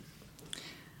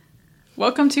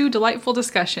Welcome to Delightful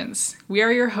Discussions. We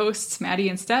are your hosts, Maddie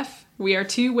and Steph. We are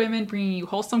two women bringing you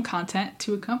wholesome content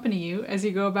to accompany you as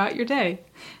you go about your day.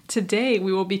 Today,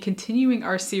 we will be continuing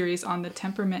our series on the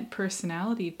temperament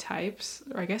personality types,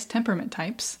 or I guess temperament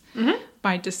types,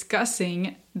 by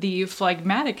discussing the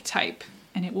phlegmatic type,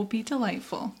 and it will be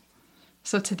delightful.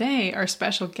 So today, our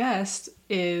special guest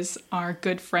is our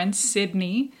good friend,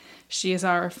 Sydney. She is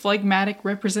our phlegmatic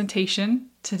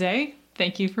representation today.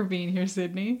 Thank you for being here,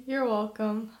 Sydney. You're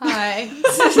welcome. Hi.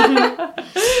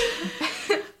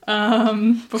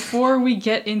 Before we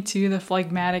get into the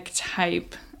phlegmatic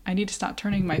type, I need to stop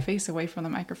turning my face away from the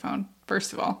microphone,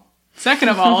 first of all. Second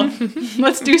of all,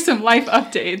 let's do some life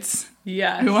updates.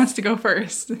 Yes. Who wants to go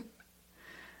first?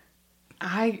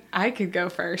 I could go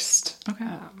first. Okay.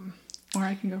 Or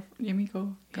I can go.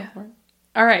 Go for it.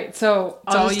 All right, so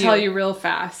I'll just tell you. you real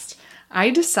fast. I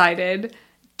decided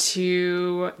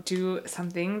to do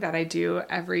something that I do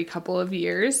every couple of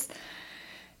years,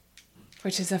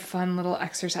 which is a fun little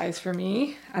exercise for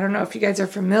me. I don't know if you guys are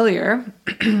familiar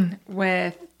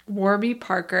with Warby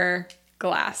Parker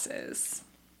glasses.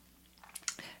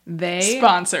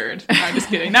 Sponsored. I'm just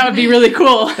kidding. That would be really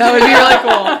cool. That would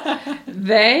be really cool.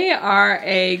 They are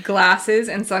a glasses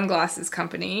and sunglasses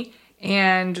company.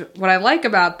 And what I like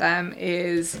about them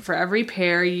is for every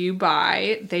pair you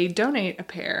buy, they donate a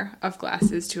pair of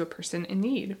glasses to a person in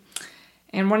need.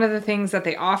 And one of the things that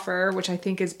they offer, which I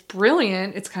think is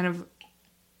brilliant, it's kind of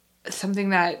something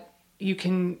that you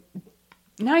can,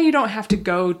 now you don't have to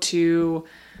go to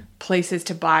places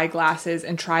to buy glasses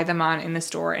and try them on in the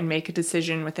store and make a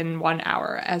decision within 1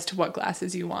 hour as to what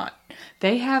glasses you want.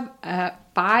 They have a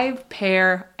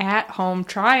 5-pair at-home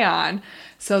try-on.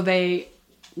 So they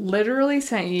literally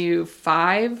sent you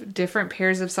 5 different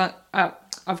pairs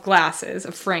of glasses,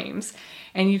 of frames,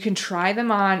 and you can try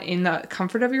them on in the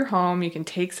comfort of your home. You can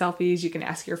take selfies. You can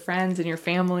ask your friends and your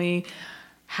family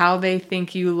how they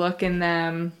think you look in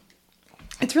them.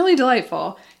 It's really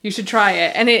delightful. You should try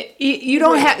it. And you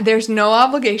don't have, there's no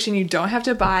obligation. You don't have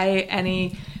to buy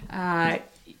any.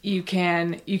 You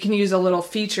can use a little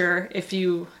feature if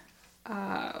you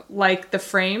like the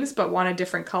frames but want a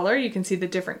different color. You can see the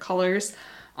different colors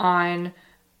on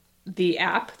the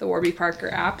app, the Warby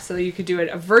Parker app, so you could do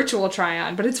a virtual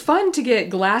try-on. But it's fun to get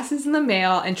glasses in the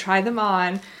mail and try them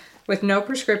on with no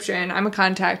prescription. I'm a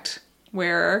contact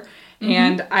wearer,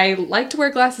 and I like to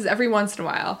wear glasses every once in a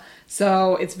while.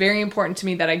 So it's very important to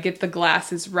me that I get the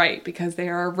glasses right because they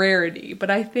are a rarity.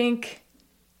 But I think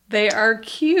they are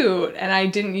cute, and I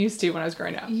didn't used to when I was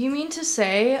growing up. You mean to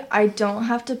say I don't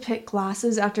have to pick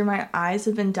glasses after my eyes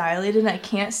have been dilated and I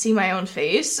can't see my own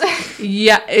face?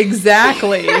 Yeah,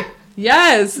 exactly.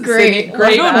 Yes. Great. Sydney,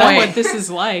 great I don't know point. what this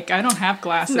is like. I don't have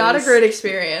glasses. Not a great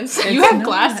experience. You have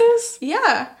glasses?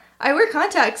 Yeah. I wear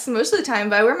contacts most of the time,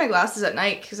 but I wear my glasses at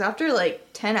night because after like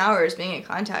 10 hours being in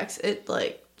contacts,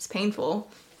 it's painful.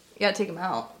 You gotta take them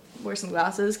out. Wear some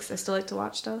glasses because I still like to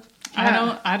watch stuff.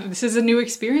 This is a new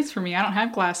experience for me. I don't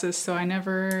have glasses, so I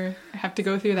never have to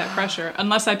go through that pressure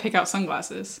unless I pick out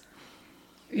sunglasses.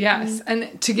 Yes,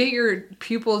 and to get your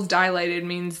pupils dilated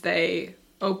means they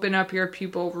open up your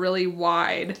pupil really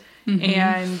wide,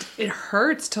 and it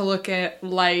hurts to look at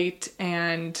light,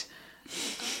 and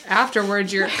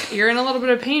afterwards you're in a little bit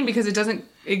of pain because it doesn't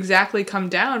exactly come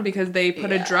down because they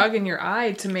put a drug in your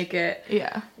eye to make it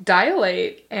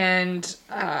dilate, and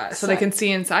so they can see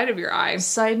inside of your eye.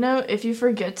 Side note, if you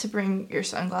forget to bring your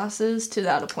sunglasses to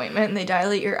that appointment and they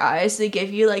dilate your eyes, they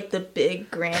give you like the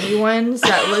big granny ones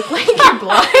that look like you're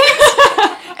blind.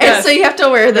 And so you have to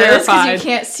wear those because you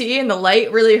can't see and the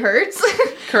light really hurts.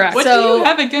 Correct. What do you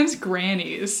have against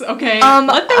grannies? Okay,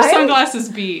 let their sunglasses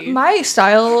be. My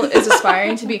style is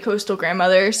aspiring to be coastal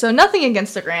grandmother, so nothing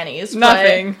against the grannies.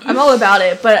 Nothing. I'm all about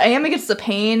it, but I am against the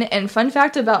pain. And fun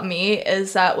fact about me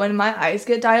is that when my eyes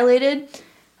get dilated,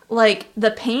 like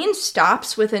the pain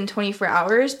stops within 24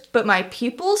 hours, but my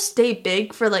pupils stay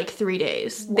big for like 3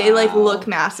 days. Wow. They like look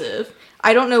massive.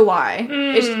 I don't know why.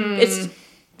 It's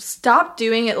stopped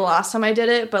doing it the last time I did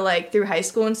it, but like through high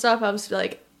school and stuff, I was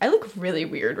like, I look really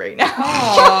weird right now.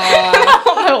 I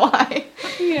don't know why.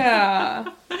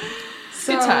 Yeah.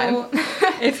 So, good time.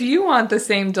 If you want the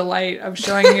same delight of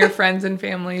showing your friends and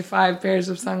family 5 pairs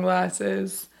of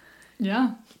sunglasses,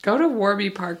 go to Warby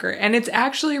Parker. And it's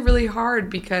actually really hard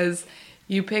because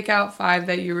you pick out 5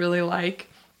 that you really like,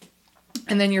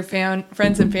 and then your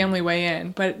friends and family weigh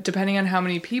in. But depending on how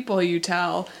many people you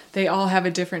tell, they all have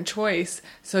a different choice.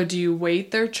 So do you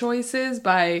weight their choices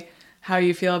by how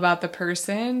you feel about the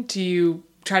person? Do you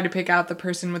try to pick out the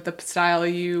person with the style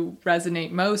you resonate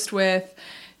most with?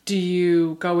 Do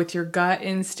you go with your gut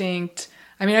instinct?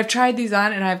 I mean, I've tried these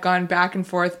on and I've gone back and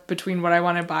forth between what I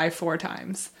want to buy 4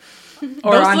 times.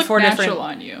 Or Those on look 4 natural different...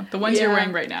 on you. The ones you're Yeah.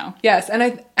 wearing right now. Yes,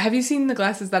 and have you seen the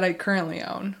glasses that I currently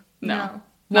own? No. No.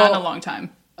 Not in Well- a long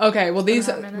time. Okay, well, these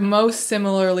hot minute. most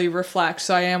similarly reflect,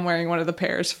 so I am wearing one of the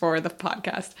pairs for the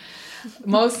podcast.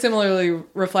 Most similarly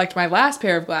reflect my last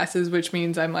pair of glasses, which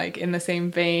means I'm like in the same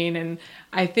vein, and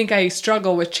I think I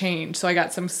struggle with change. So I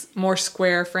got some more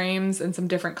square frames and some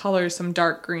different colors, some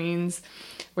dark greens,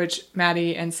 which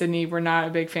Maddie and Sydney were not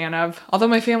a big fan of, although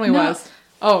my family No. was.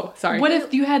 Oh, sorry. What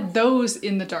if you had those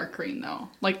in the dark green, though?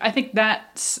 Like, I think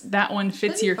that one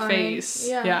fits That'd be your fine. face.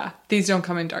 Yeah. Yeah, these don't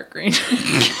come in dark green.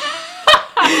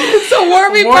 So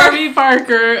Warby Warby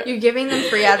Parker. You're giving them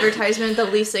free advertisement. The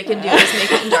least they can do is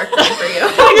make it in dark green for you.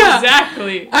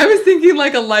 Exactly. I was thinking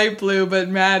like a light blue, but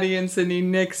Maddie and Sydney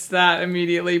nixed that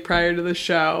immediately prior to the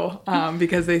show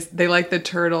because they like the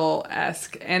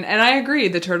turtle-esque. And I agree,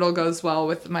 the turtle goes well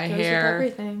with my Goes with hair.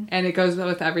 everything. And it goes well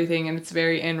with everything, and it's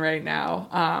very in right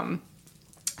now.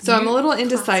 So I'm a little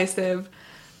indecisive.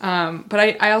 But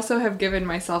I also have given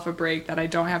myself a break that I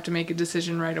don't have to make a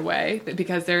decision right away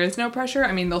because there is no pressure.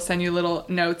 I mean, they'll send you little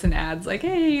notes and ads like,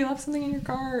 hey, you left something in your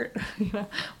cart. You know,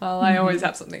 well, I always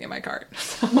have something in my cart.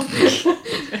 So.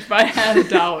 If I had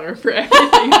 $1 for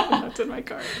everything that's in my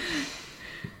cart.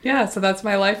 Yeah, so that's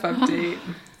my life update.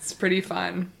 It's pretty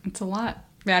fun. It's a lot.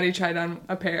 Maddie tried on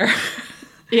a pair.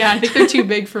 Yeah, I think they're too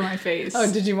big for my face. Oh,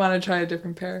 did you want to try a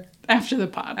different pair? After the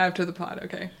pod. After the pod,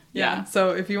 okay. Yeah.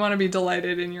 So if you want to be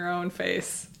delighted in your own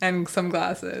face and some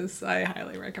glasses, I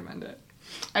highly recommend it.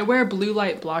 I wear blue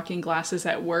light blocking glasses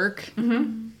at work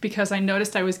because I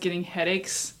noticed I was getting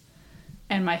headaches,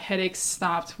 and my headaches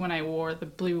stopped when I wore the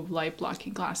blue light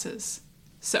blocking glasses.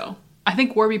 So I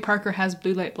think Warby Parker has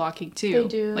blue light blocking too. They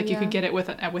do, Like you yeah. could get it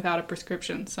without a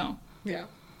prescription. So Yeah.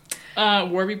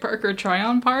 Warby Parker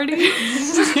try-on party.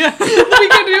 Yeah, we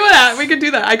could do that. We could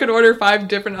do that. I could order 5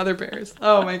 different other pairs.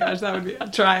 Oh my gosh, that would be a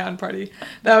try-on party.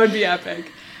 That would be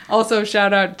epic. Also,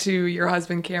 shout out to your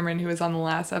husband, Cameron, who was on the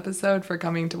last episode for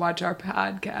coming to watch our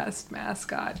podcast,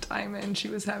 Mascot Diamond. She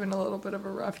was having a little bit of a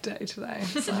rough day today.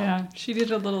 So. Yeah, she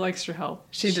did a little extra help.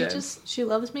 She did. She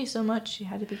loves me so much. She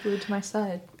had to be glued to my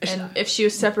side. And if she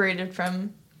was separated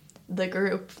from the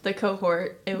group, the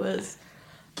cohort, it was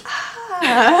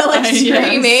like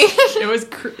screaming. Yes. It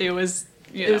was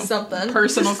It was something.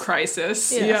 personal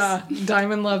crisis. Yeah. Yeah,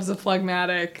 Diamond loves a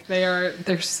phlegmatic.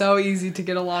 They're so easy to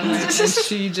get along with, and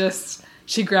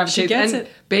she gravitates. She gets and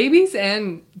it. Babies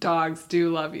and dogs do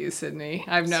love you, Sydney.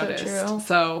 I've So noticed. true.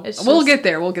 So It's we'll just- get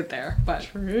there. We'll get there. But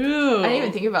True. I didn't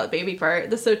even think about the baby part.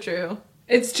 That's so true.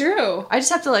 it's true. I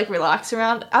just have to like relax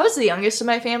around. I was the youngest of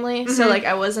my family, so like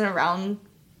I wasn't around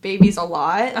babies a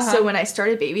lot. So when I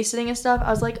started babysitting and stuff,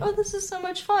 I was like, oh, this is so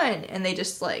much fun. And they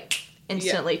just like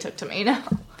instantly took to me now.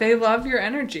 They love your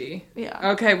energy.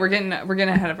 Yeah. Okay, we're getting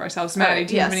ahead of ourselves. Maddie, Alright,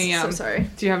 do you have yes, any? so sorry.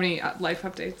 Do you have any life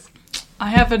updates? I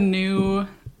have a new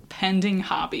pending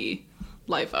hobby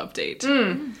life update.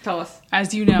 Tell us.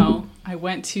 As you know, I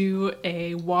went to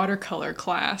a watercolor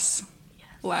class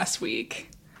last week.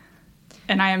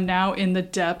 And I am now in the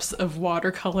depths of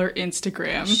watercolor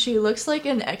Instagram. She looks like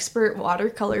an expert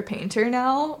watercolor painter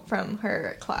now from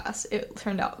her class. It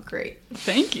turned out great.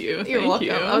 Thank you. You're Thank welcome.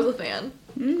 you. I was a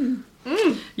fan.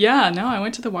 Yeah, no, I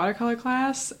went to the watercolor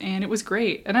class and it was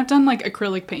great. And I've done like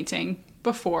acrylic painting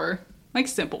before, like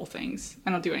simple things.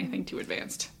 I don't do anything too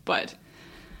advanced. But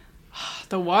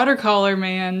the watercolor,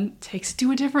 man, takes it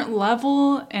to a different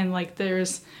level, and like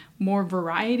there's more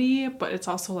variety, but it's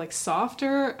also like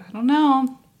softer. I don't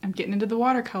know. I'm getting into the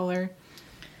watercolor.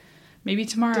 Maybe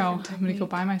tomorrow I'm gonna go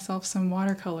buy myself some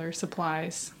watercolor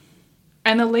supplies.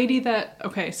 And the lady that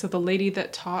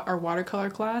taught our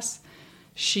watercolor class,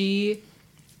 she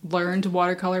learned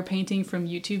watercolor painting from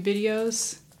YouTube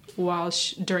videos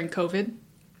during COVID.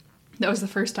 That was the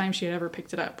first time she had ever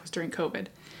picked it up, was during COVID.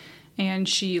 And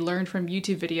she learned from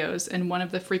YouTube videos, and one of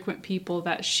the frequent people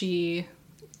that she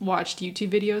watched YouTube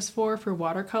videos for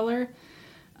watercolor,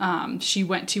 she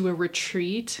went to a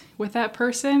retreat with that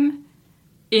person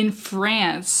in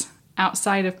France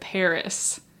outside of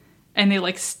Paris, and they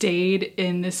like stayed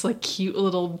in this like cute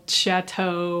little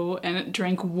chateau and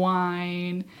drank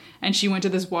wine, and she went to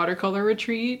this watercolor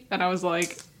retreat, and I was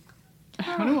like,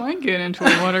 how do I get into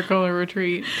a watercolor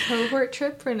retreat? Cohort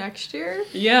trip for next year?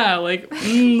 Yeah, like,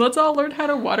 let's all learn how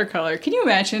to watercolor. Can you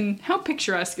imagine how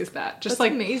picturesque is that? Just That's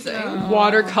like amazing.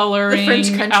 watercoloring The French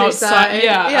countryside. outside,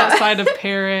 Yeah. outside of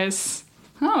Paris.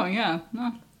 Oh yeah,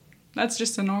 no, that's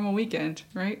just a normal weekend,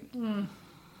 right?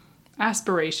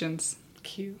 Aspirations.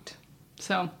 Cute.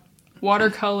 So,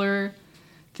 watercolor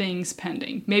things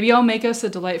pending. Maybe I'll make us a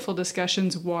Delightful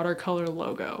Discussions watercolor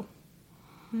logo.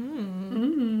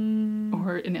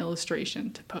 or an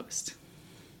illustration to post.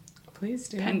 Please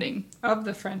do. Pending. Of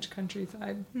the French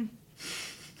countryside.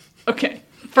 Okay.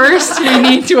 First, we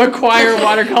need to acquire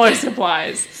watercolor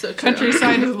supplies. So true.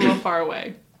 Countryside is a little far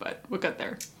away, but we'll get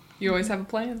there. You always have a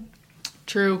plan.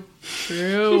 True.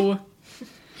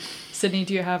 Sydney,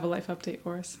 do you have a life update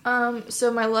for us?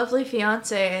 So my lovely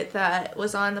fiance that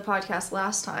was on the podcast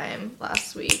last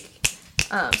week,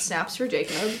 snaps for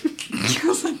Jacob.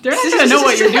 They're not gonna know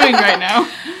what you're doing right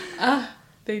now.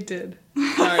 They did.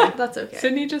 Sorry. That's okay.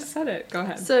 Sydney just said it. Go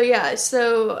ahead.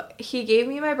 So he gave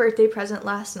me my birthday present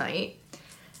last night.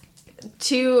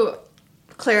 To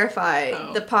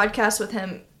clarify, the podcast with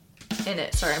him in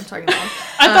it. Sorry, I'm talking loud.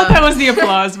 I thought that was the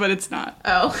applause, but it's not.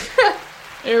 Oh.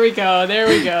 There we go.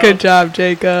 Good job,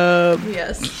 Jacob.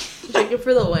 Yes. Jacob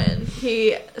for the win.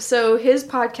 So his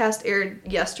podcast aired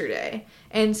yesterday,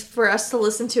 and for us to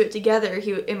listen to it together,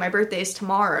 and my birthday's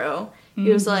tomorrow,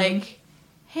 he was like,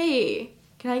 "Hey,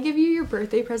 can I give you your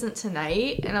birthday present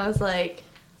tonight?" And I was like,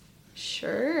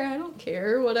 "Sure, I don't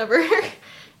care, whatever."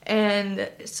 And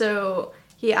so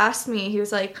he asked me, he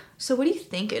was like, "So what do you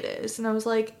think it is?" And I was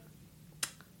like,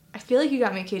 "I feel like you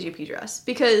got me a KJP dress,"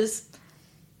 because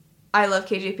I love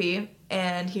KJP,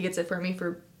 and he gets it for me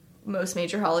for most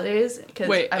major holidays.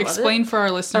 Wait, explain for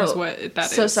our listeners what that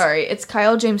is. So sorry. It's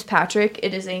Kyle James Patrick.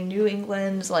 It is a New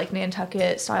England, like,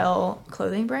 Nantucket style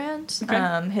clothing brand.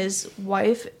 Okay. His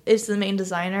wife is the main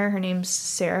designer. Her name's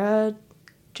Sarah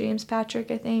James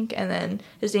Patrick, I think. And then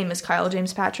his name is Kyle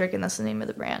James Patrick, and that's the name of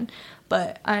the brand.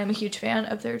 But I'm a huge fan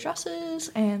of their dresses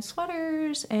and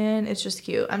sweaters, and it's just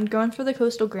cute. I'm going for the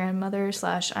coastal grandmother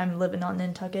 / I'm living on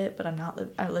Nantucket, but I'm not.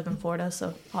 I live in Florida,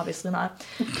 so obviously not.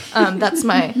 That's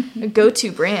my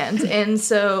go-to brand, and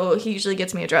so he usually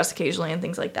gets me a dress occasionally and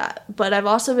things like that. But I've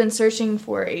also been searching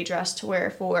for a dress to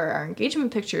wear for our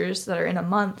engagement pictures that are in a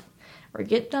month, or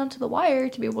get down to the wire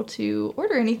to be able to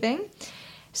order anything.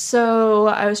 So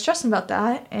I was stressing about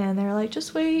that, and they were like,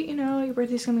 "Just wait, your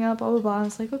birthday's coming up, blah, blah, blah." I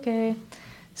was like, okay.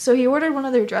 So he ordered one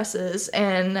of their dresses,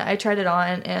 and I tried it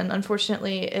on, and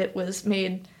unfortunately it was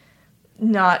made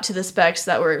not to the specs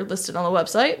that were listed on the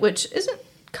website, which isn't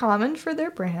common for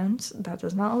their brands. That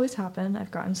does not always happen.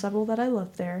 I've gotten several that I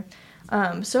love there.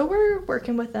 So we're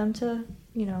working with them to,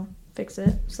 fix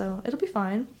it, so it'll be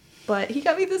fine. But he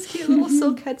got me this cute little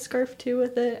silk headscarf, too,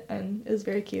 with it, and it was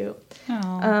very cute.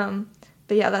 Aww.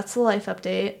 But yeah, that's the life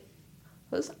update.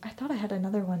 I thought I had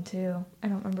another one too. I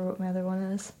don't remember what my other one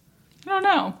is. I don't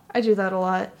know. I do that a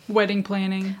lot. Wedding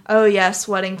planning. Oh yes,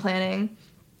 wedding planning.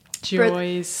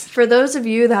 Joys. For those of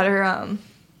you that are,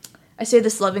 I say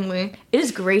this lovingly, it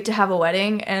is great to have a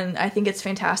wedding, and I think it's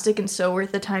fantastic and so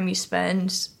worth the time you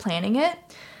spend planning it.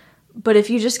 But if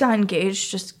you just got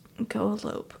engaged, just go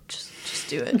elope. Just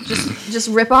do it. Just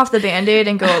rip off the Band-Aid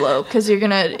and go elope, because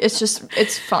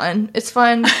it's fun. It's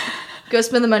fun. Go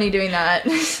spend the money doing that.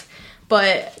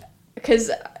 But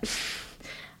because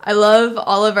I love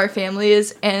all of our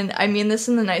families, and I mean this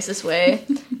in the nicest way,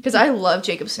 because I love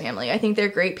Jacob's family. I think they're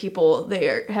great people.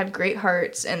 They have great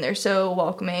hearts, and they're so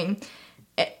welcoming.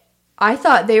 I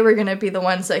thought they were going to be the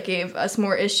ones that gave us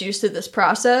more issues to this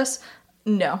process.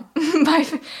 No.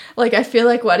 I feel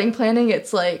like wedding planning,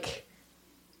 it's like,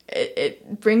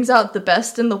 it brings out the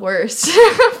best and the worst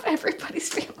of everybody's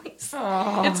families.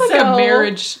 Aww. It's like a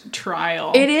marriage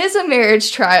trial. It is a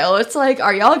marriage trial. It's like,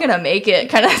 are y'all gonna make it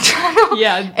kind of trial?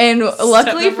 Yeah. And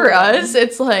luckily for us,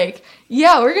 it's like,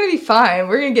 yeah, we're gonna be fine.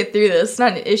 We're gonna get through this. It's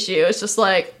not an issue. It's just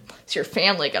like, is your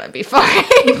family gonna be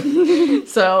fine?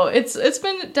 So it's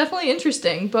been definitely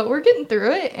interesting, but we're getting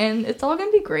through it, and it's all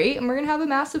gonna be great, and we're gonna have a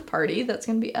massive party that's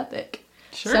gonna be epic.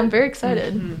 Sure. So I'm very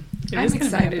excited. Mm-hmm. I'm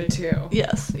excited too.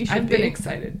 Yes, you should I've been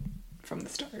excited from the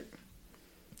start.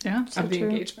 Yeah, of the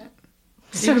engagement.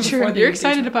 So true. You're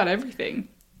excited about everything.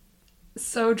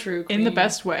 So true, Queen. In the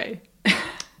best way.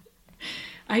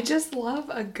 I just love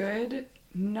a good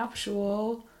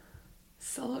nuptial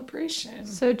celebration.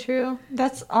 So true.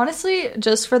 That's honestly,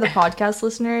 just for the podcast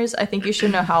listeners, I think you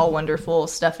should know how wonderful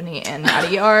Stephanie and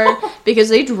Maddie are, because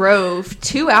they drove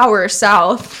 2 hours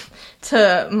south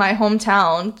to my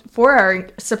hometown for our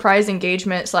surprise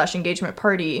engagement / engagement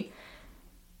party,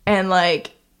 and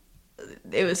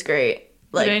it was great.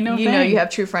 You have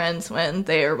true friends when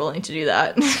they are willing to do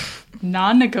that.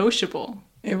 Non-negotiable.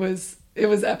 It was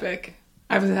epic.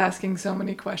 I was asking so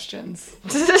many questions.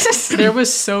 There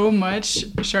was so much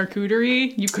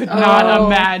charcuterie you could not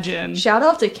imagine. Shout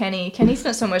out to Kenny. Kenny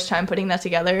spent so much time putting that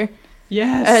together.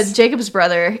 Yes. Jacob's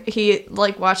brother, he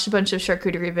watched a bunch of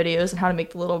charcuterie videos and how to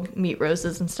make the little meat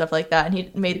roses and stuff like that, and he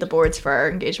made the boards for our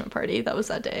engagement party. That was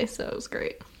that day, so it was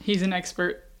great. He's an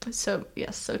expert. So,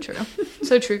 yes, so true.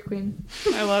 So true, Queen.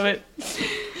 I love it.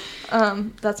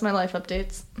 That's my life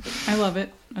updates. I love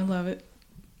it. I love it.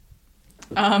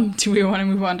 Do we want to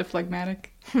move on to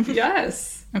Phlegmatic?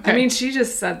 Yes. Okay. I mean, she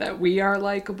just said that we are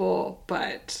likable,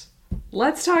 but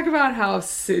let's talk about how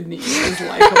Sydney is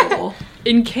likable.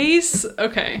 In case,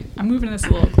 okay, I'm moving this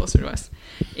a little closer to us.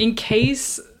 In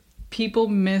case people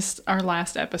missed our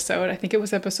last episode, I think it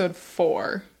was episode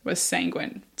 4, was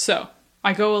sanguine. So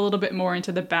I go a little bit more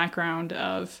into the background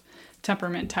of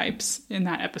temperament types in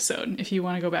that episode, if you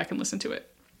want to go back and listen to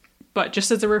it. But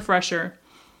just as a refresher,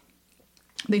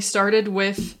 they started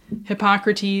with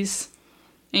Hippocrates,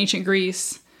 ancient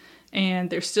Greece, and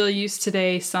they're still used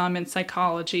today, some in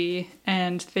psychology,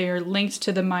 and they're linked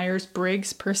to the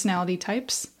Myers-Briggs personality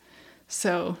types.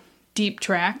 So deep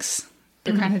tracks.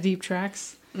 They're kind of deep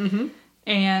tracks. Mm-hmm.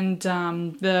 And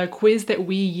the quiz that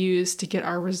we used to get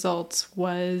our results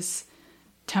was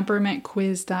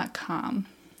temperamentquiz.com,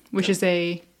 which is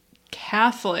a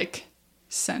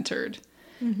Catholic-centered.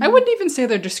 I wouldn't even say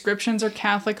their descriptions are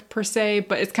Catholic per se,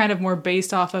 but it's kind of more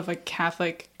based off of a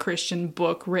Catholic Christian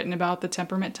book written about the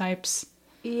temperament types.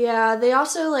 Yeah, they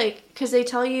also, because they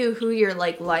tell you who you're,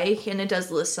 and it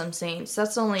does list some saints.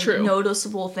 That's the only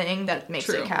noticeable thing that makes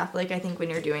it Catholic, I think,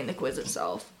 when you're doing the quiz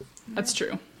itself. That's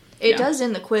true. It does,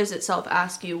 in the quiz itself,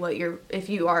 ask you if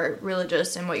you are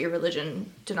religious and what your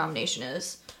religion denomination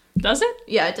is. Does it?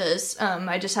 Yeah, it does.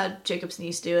 I just had Jacob's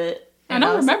niece do it. I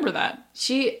don't remember that.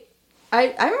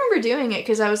 I remember doing it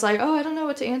because I was like, oh, I don't know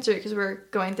what to answer because we're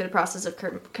going through the process of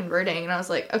converting. And I was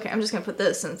like, okay, I'm just going to put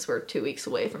this since we're 2 weeks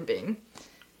away from being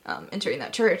entering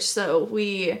that church. So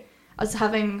I was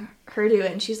having her do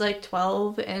it, and she's like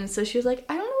 12. And so she was like,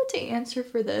 I don't know what to answer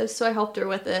for this. So I helped her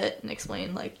with it and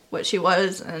explained what she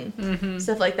was and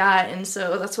stuff like that. And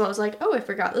so that's why I was like, oh, I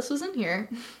forgot this was in here.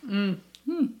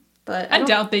 But I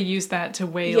doubt they use that to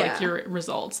weigh your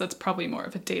results. That's probably more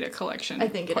of a data collection. I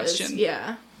think question. It is.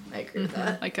 Yeah. I agree with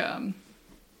that. Like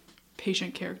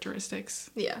patient characteristics.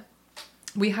 Yeah.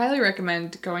 We highly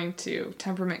recommend going to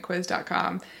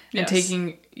temperamentquiz.com and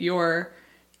taking your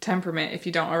temperament if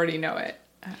you don't already know it.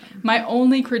 My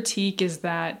only critique is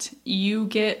that you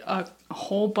get a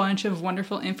whole bunch of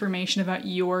wonderful information about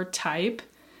your type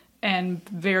and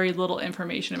very little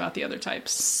information about the other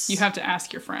types. You have to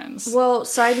ask your friends. Well,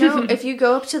 side note, if you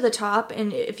go up to the top,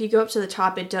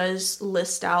 it does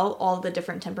list out all the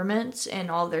different temperaments and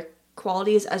all their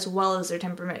qualities, as well as their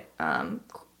temperament,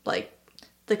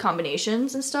 the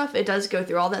combinations and stuff. It does go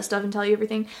through all that stuff and tell you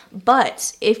everything.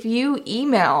 But if you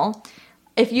do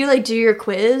your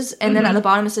quiz, and then at the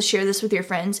bottom it says share this with your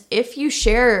friends, if you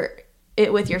share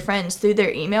it with your friends through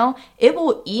their email, it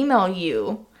will email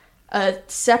you a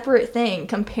separate thing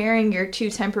comparing your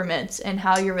two temperaments and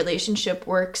how your relationship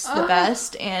works the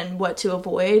best and what to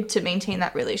avoid to maintain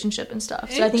that relationship and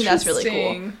stuff. So I think that's really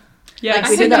cool. Yeah,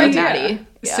 we did that with Maddie.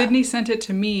 Yeah. Sydney sent it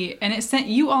to me, and it sent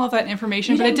you all of that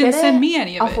information, but it didn't send me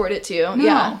any of it. I'll forward it to you. No.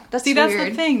 Yeah, that's the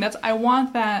thing. I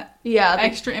want that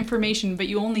extra information, but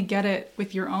you only get it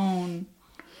with your own,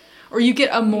 or you get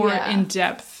a more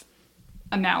in-depth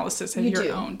analysis of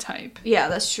your own type. Yeah,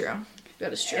 that's true.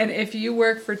 That is true. And if you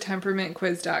work for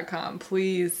temperamentquiz.com,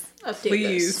 please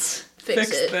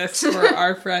fix this for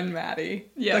our friend Maddie,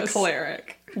 the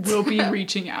cleric. We'll be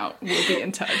reaching out. We'll be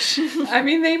in touch. I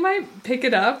mean, they might pick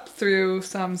it up through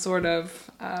some sort of,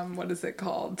 what is it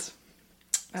called?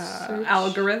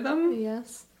 Algorithm?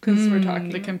 Yes. Because we're talking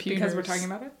the computers. Because we're talking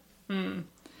about it?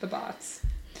 The bots.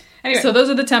 Anyway. So those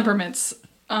are the temperaments.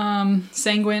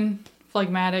 Sanguine,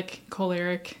 phlegmatic,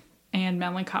 choleric, and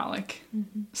melancholic.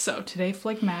 So today,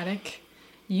 phlegmatic,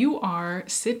 you are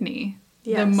Sydney,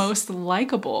 the most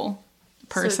likable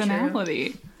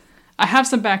personality. So I have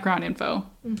some background info.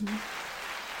 You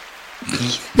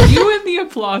and the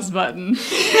applause button.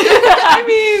 I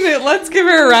mean, let's give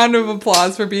her a round of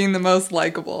applause for being the most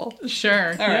likable.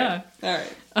 Sure. All right.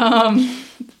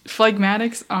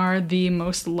 Phlegmatics are the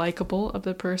most likable of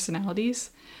the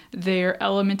personalities. Their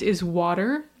element is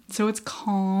water. So it's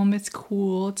calm, it's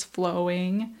cool, it's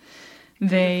flowing.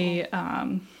 They,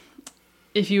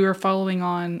 if you were following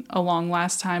along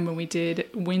last time when we did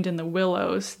Wind in the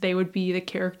Willows, they would be the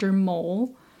character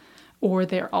Mole, or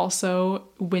they're also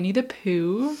Winnie the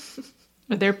Pooh.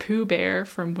 They're Pooh Bear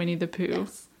from Winnie the Pooh.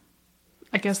 Yes.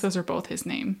 I guess those are both his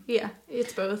name. Yeah,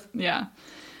 it's both. Yeah.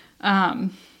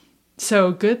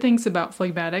 So good things about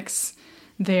phlegmatics.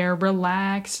 They're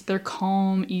relaxed, they're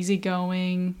calm,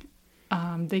 easygoing.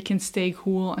 They can stay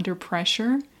cool under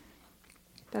pressure.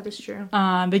 That is true.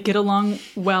 They get along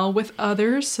well with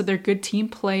others, so they're good team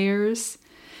players.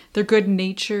 They're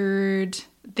good-natured.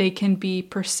 They can be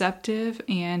perceptive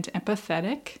and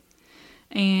empathetic.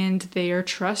 and they are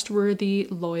trustworthy,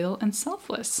 loyal, and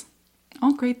selfless.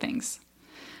 All great things.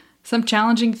 Some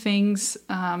challenging things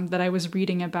that I was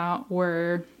reading about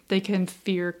were they can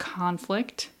fear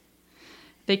conflict.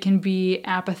 They can be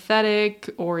apathetic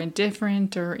or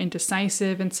indifferent or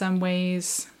indecisive in some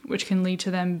ways, which can lead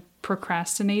to them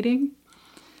procrastinating.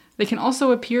 They can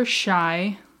also appear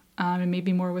shy and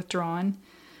maybe more withdrawn.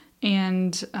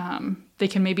 And they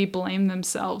can maybe blame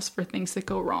themselves for things that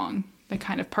go wrong. That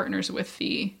kind of partners with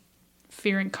the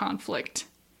fear and conflict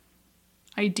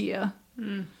idea.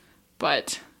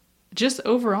 But just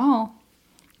overall,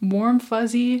 warm,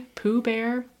 fuzzy, Pooh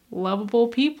Bear, lovable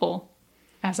people,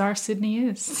 as our Sydney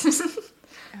is.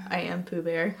 I am Pooh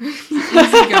Bear.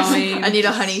 Easygoing. I need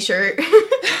a honey shirt.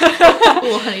 A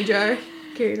little honey jar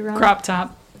carried around. Crop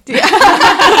top.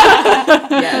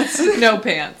 Yes. No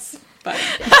pants. But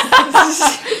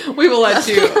we will let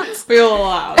you. We will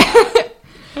allow that.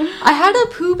 I had a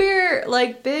Pooh Bear,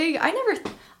 like, big...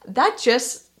 That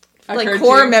just... like Occurred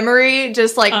core to you? memory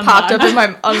just like popped up in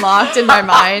my unlocked in my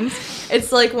mind.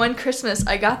 It's like one Christmas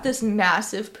I got this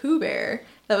massive Pooh Bear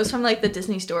that was from like the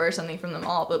Disney store or something from the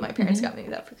mall, but my parents got me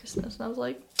that for Christmas and I was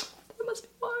like, that must be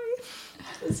why.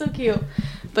 It's so cute.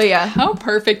 But yeah. How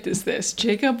perfect is this?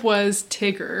 Jacob was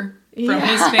Tigger from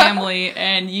his family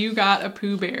and you got a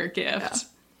Pooh Bear gift.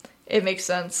 It makes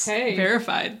sense. Hey,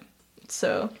 Verified.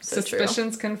 So true.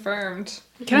 suspicions confirmed.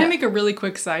 Can I make a really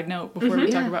quick side note before we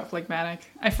talk about Phlegmatic?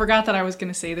 I forgot that I was going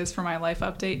to say this for my life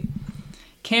update.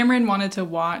 Cameron wanted to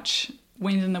watch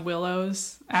Wind in the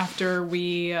Willows after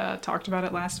we talked about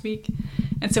it last week.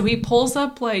 And so he pulls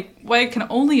up like what I can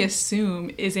only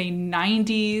assume is a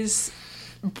 90s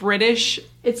British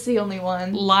It's the only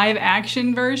one. live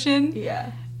action version.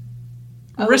 Yeah.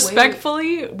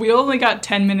 Respectfully, we only got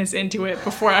 10 minutes into it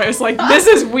before I was like, this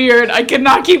is weird. I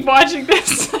cannot keep watching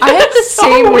this. I had the It's so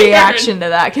same weird. reaction to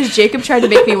that because Jacob tried to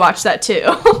make me watch that too.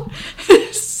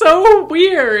 It's so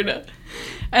weird.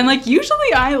 And like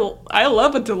usually I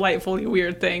love a delightfully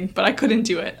weird thing, but I couldn't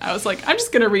do it. I was like, I'm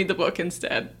just going to read the book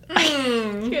instead. I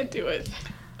can't do it.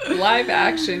 Live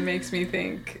action makes me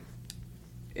think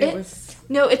it was.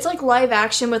 No, it's like live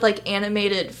action with like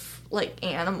animated like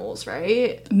animals,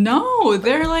 right? No,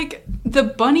 they're like the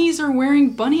bunnies are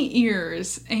wearing bunny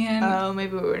ears and Oh,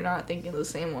 maybe we're not thinking the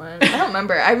same one. I don't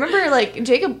remember. I remember, like,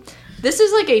 Jacob... This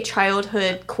is, like, a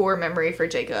childhood core memory for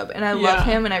Jacob. And I love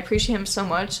him, and I appreciate him so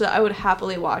much that I would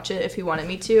happily watch it if he wanted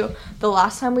me to. The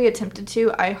last time we attempted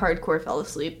to, I hardcore fell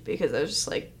asleep because I was just,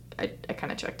 like... I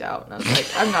kind of checked out. And I was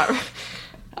like,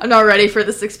 I'm not ready for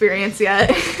this experience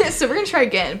yet. So we're gonna try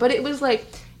again. But it was, like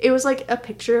a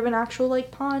picture of an actual, like,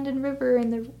 pond and river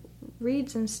and the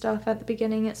reeds and stuff at the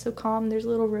beginning. It's so calm. There's a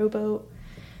little rowboat.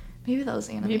 Maybe that was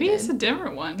animated. maybe it's a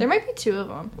different one. There might be two of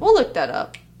them. We'll look that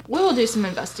up. We'll do some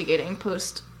investigating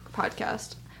post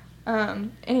podcast.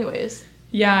 Anyways.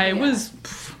 Yeah, it was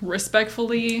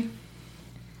respectfully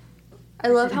I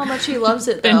love how much he loves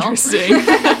it, though. interesting.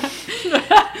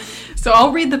 So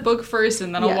I'll read the book first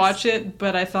and then I'll Yes. watch it.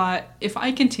 But I thought if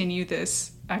I continue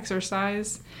this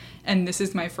exercise and this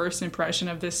is my first impression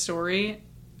of this story,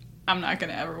 I'm not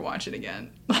going to ever watch it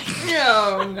again. Like,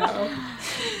 No.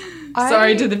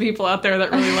 sorry to the people out there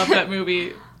that really love that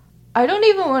movie. I don't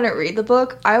even want to read the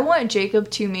book. I want Jacob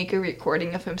to make a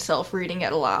recording of himself reading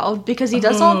it aloud because he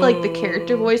does all like the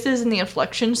character voices and the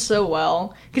inflections so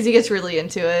well because he gets really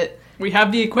into it. We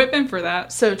have the equipment for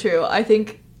that. So true. I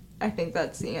think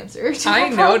that's the answer. To I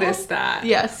the problem. noticed that.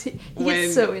 Yes, he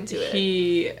gets so into it.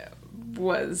 He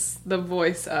was the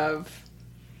voice of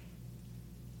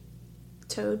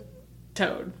Toad.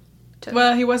 Toad.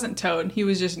 Well, he wasn't Toad. He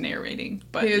was just narrating.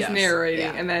 But He was yes. narrating,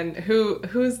 Yeah. and then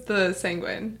who's the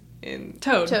sanguine in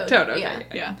Toad. Toad. Okay. Yeah.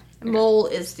 Yeah. Mole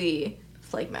is the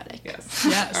phlegmatic. Yes.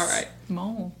 Yes. All right.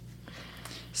 Mole.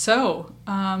 So,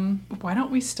 why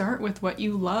don't we start with what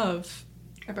you love?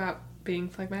 About being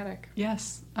phlegmatic.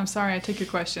 Yes. I'm sorry, I took your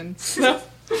question. No.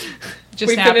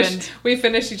 Just happened. We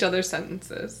finished each other's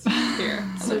sentences here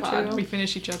on So the pod. true. We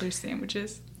finish each other's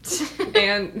sandwiches.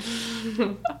 And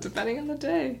depending on the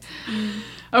day.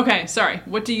 Okay, sorry.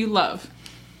 What do you love?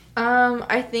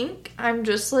 I think I'm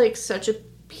just like such a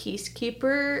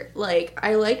peacekeeper. Like,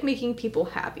 I like making people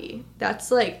happy.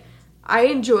 That's like, I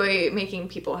enjoy making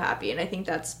people happy, and I think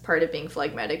that's part of being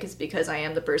phlegmatic is because I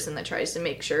am the person that tries to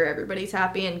make sure everybody's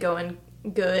happy and going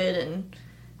good and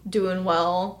doing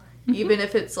well, even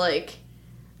if it's like,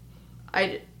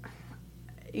 I'm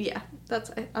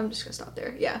just gonna stop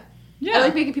there. Yeah. Yeah. I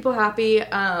like making people happy.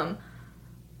 I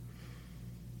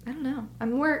don't know.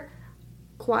 I'm more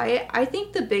quiet. I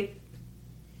think the big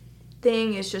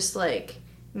thing is just like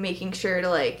making sure to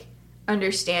like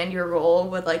understand your role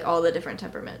with like all the different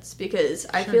temperaments, because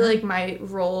I feel like my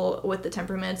role with the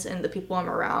temperaments and the people I'm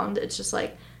around, it's just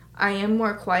like I am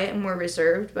more quiet and more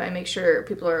reserved, but I make sure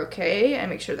people are okay. I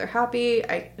make sure they're happy.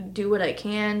 I do what I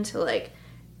can to like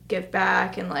give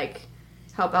back and like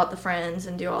help out the friends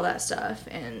and do all that stuff,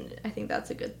 and I think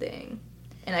that's a good thing.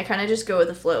 And I kind of just go with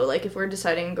the flow. Like, if we're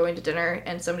deciding on going to dinner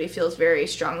and somebody feels very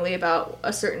strongly about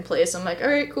a certain place, I'm like, all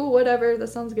right, cool, whatever, that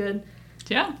sounds good.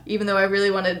 Yeah. Even though I really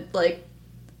wanted, like,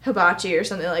 hibachi or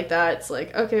something like that, it's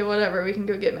like, okay, whatever, we can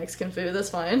go get Mexican food,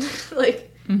 that's fine.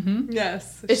 Like,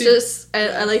 yes. It's just,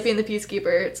 I like being the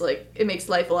peacekeeper. It's like, it makes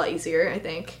life a lot easier, I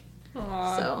think.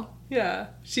 Aww. So. Yeah.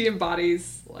 She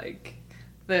embodies, like,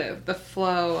 the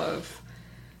flow of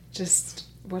just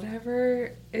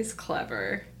whatever is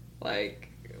clever. Like,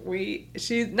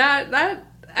 she's not,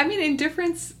 I mean,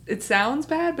 indifference, it sounds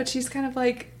bad, but she's kind of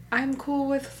like, I'm cool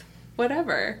with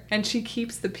whatever. And she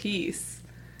keeps the peace.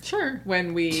 Sure.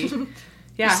 When we,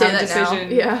 have a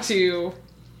decision to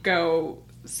go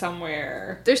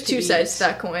somewhere. There's two sides to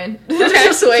that coin. Okay,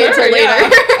 Just wait until later.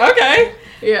 Yeah. Okay.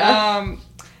 Yeah.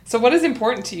 So what is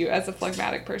important to you as a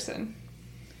phlegmatic person?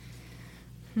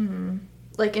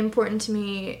 Like, important to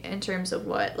me in terms of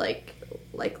what? Like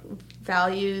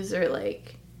values, or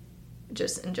like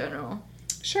just in general?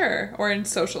 Sure. Or in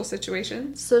social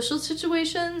situations? Social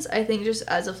situations, I think just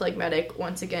as a phlegmatic,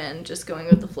 once again, just going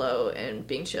with the flow and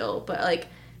being chill. But, like,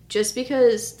 just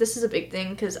because this is a big thing,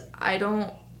 because I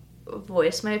don't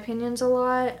voice my opinions a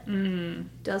lot,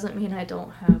 doesn't mean I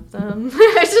don't have them.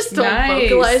 I just don't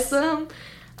vocalize them.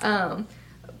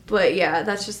 But, yeah,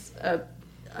 that's just a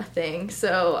thing.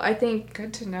 So, I think...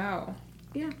 Good to know.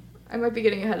 Yeah. I might be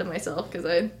getting ahead of myself,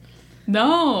 because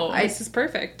No. This is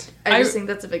perfect. I just think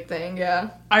that's a big thing,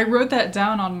 yeah. I wrote that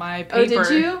down on my paper. Oh, did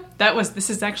you? This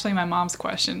is actually my mom's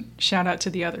question. Shout out to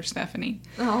the other Stephanie.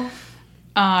 Oh.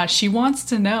 She wants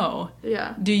to know,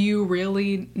 yeah, do you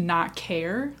really not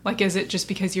care? Like, is it just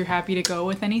because you're happy to go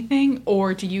with anything?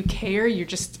 Or do you care, you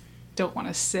just don't want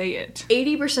to say it?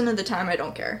 80% of the time, I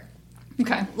don't care.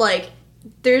 Okay. Like,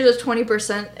 there's a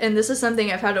 20%, and this is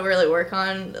something I've had to really work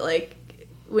on, like,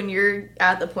 when you're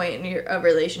at the point in a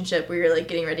relationship where you're, like,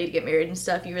 getting ready to get married and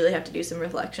stuff, you really have to do some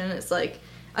reflection. It's, like,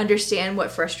 understand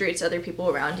what frustrates other people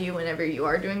around you whenever you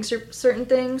are doing certain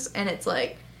things, and it's,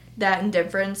 like, that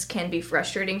indifference can be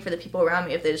frustrating for the people around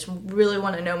me if they just really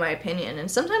want to know my opinion. And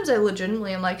sometimes I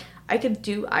legitimately am like, I could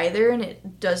do either, and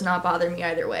it does not bother me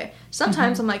either way.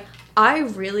 Sometimes I'm like, I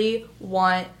really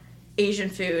want Asian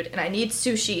food, and I need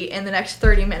sushi in the next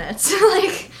 30 minutes.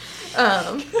 Like,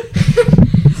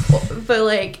 but,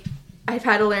 like, I've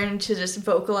had to learn to just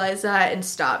vocalize that and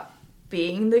stop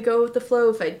being the go with the flow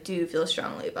if I do feel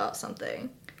strongly about something.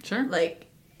 Sure. Like,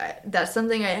 that's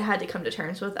something I had to come to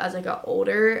terms with as I got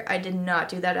older. I did not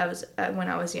do that when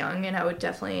I was young, and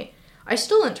I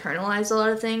still internalize a lot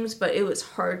of things, but it was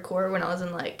hardcore when I was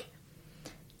in, like,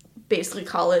 basically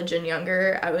college and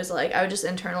younger. I was like, I would just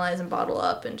internalize and bottle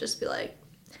up and just be like,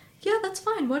 yeah, that's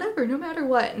fine, whatever, no matter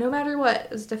what. It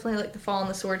was definitely like the fall on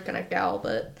the sword kind of gal,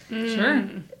 but... Sure.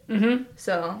 Mm-hmm.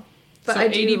 So, but so I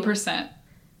do... 80%.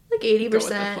 Like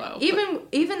 80%. Flow,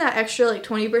 even that extra, like,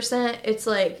 20%, it's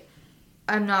like,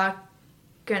 I'm not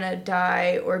gonna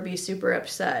die or be super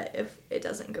upset if it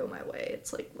doesn't go my way.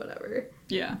 It's like, whatever.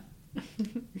 Yeah.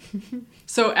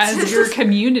 So as your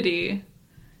community,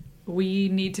 we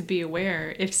need to be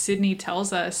aware. If Sydney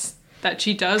tells us that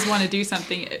she does want to do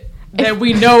something... that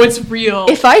we know it's real.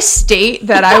 If I state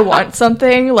that I want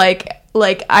something, like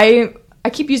I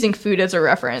keep using food as a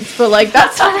reference, but, like,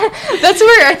 that's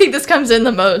where I think this comes in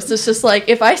the most. It's just like,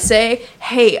 if I say,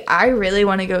 hey, I really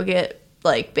want to go get,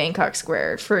 like, Bangkok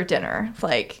Square for dinner,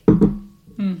 like,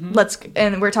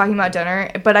 and we're talking about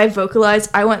dinner, but I vocalize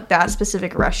I want that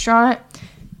specific restaurant,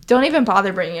 don't even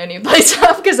bother bringing any place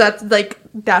up, because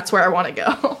that's where I want to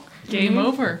go. Game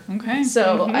over. Okay.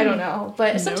 So, I don't know.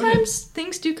 But sometimes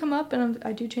things do come up, and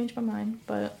I do change my mind.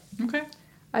 But okay.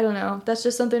 I don't know. That's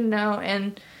just something to know.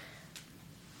 And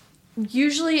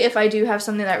usually if I do have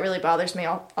something that really bothers me,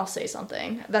 I'll say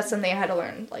something. That's something I had to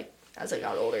learn, like, as I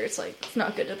got older. It's, like, it's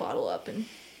not good to bottle up, and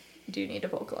you do need to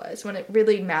vocalize when it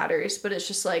really matters. But it's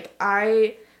just, like,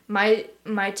 my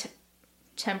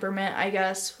temperament, I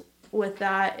guess, with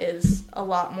that is a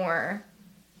lot more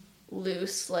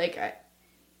loose. Like,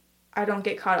 I don't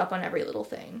get caught up on every little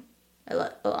thing. I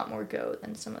let a lot more go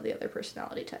than some of the other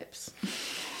personality types.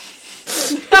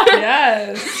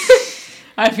 Yes.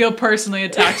 I feel personally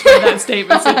attacked by that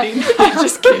statement, Sydney. I'm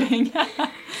just kidding.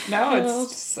 No,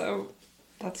 it's so...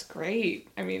 That's great.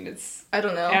 I mean, it's... I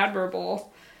don't know.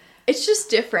 Admirable. It's just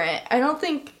different. I don't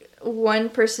think... one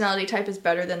personality type is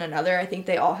better than another. I think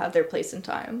they all have their place in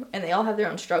time, and they all have their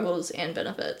own struggles and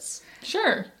benefits.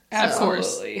 Sure.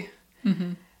 Absolutely.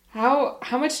 Mm-hmm. How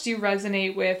much do you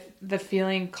resonate with the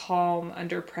feeling calm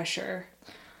under pressure?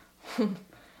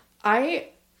 I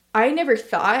never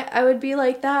thought I would be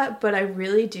like that, but I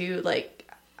really do, like,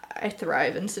 I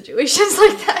thrive in situations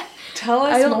like that. Tell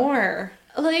us more.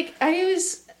 Like,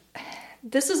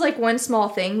 this is, like, one small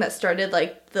thing that started,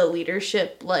 like, the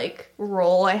leadership, like,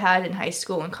 role I had in high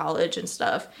school and college and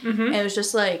stuff. Mm-hmm. And it was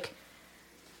just, like,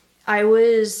 I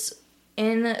was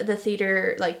in the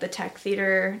theater, like, the tech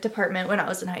theater department when I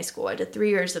was in high school. I did 3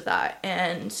 years of that.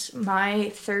 And my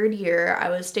third year, I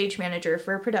was stage manager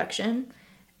for a production.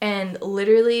 And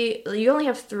literally, you only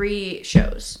have 3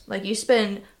 shows. Like, you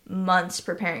spend months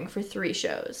preparing for 3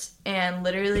 shows. And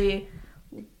literally,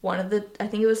 I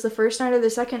think it was the first night or the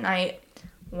second night,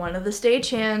 one of the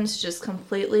stagehands just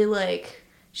completely, like,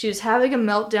 she was having a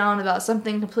meltdown about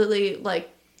something completely, like,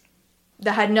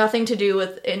 that had nothing to do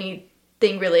with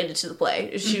anything related to the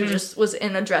play. She just was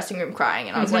in a dressing room crying,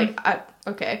 and I was like,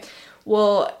 okay.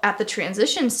 Well, at the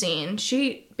transition scene,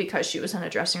 because she was in a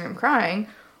dressing room crying,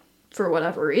 for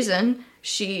whatever reason,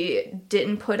 she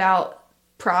didn't put out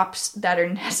props that are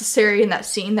necessary in that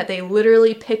scene that they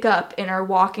literally pick up and are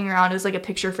walking around as, like, a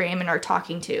picture frame and are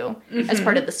talking to as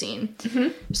part of the scene.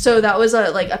 So that was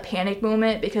a panic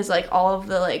moment, because, like, all of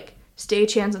the, like,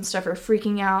 stagehands and stuff are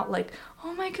freaking out, like,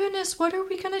 oh my goodness, what are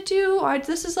we gonna do?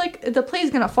 This is, like, the play's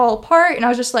gonna fall apart. And I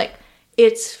was just like,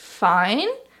 it's fine,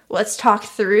 let's talk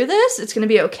through this, it's gonna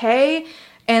be okay.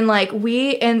 And, like,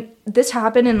 this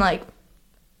happened in, like,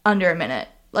 under a minute.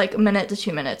 Like, a minute to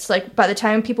 2 minutes. Like, by the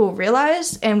time people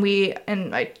realized, and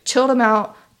I chilled them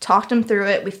out, talked them through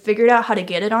it, we figured out how to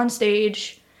get it on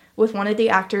stage with one of the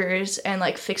actors and,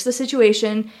 like, fix the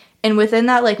situation. And within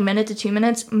that, like, minute to 2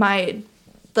 minutes, my,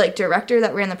 like, director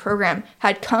that ran the program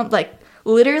had come, like,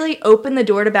 literally opened the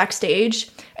door to backstage,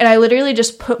 and I literally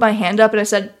just put my hand up and I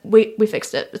said, wait, we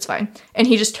fixed it, it's fine. And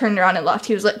he just turned around and left.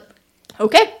 He was like,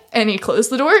 okay. And he closed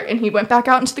the door and he went back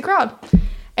out into the crowd.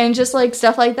 And just, like,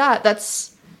 stuff like that.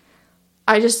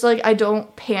 I just, like, I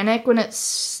don't panic when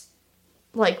it's,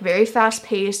 like, very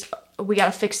fast-paced. We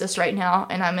gotta fix this right now,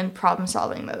 and I'm in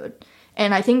problem-solving mode.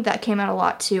 And I think that came out a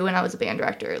lot, too, when I was a band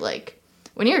director. Like,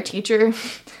 when you're a teacher,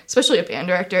 especially a band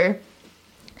director,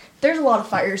 there's a lot of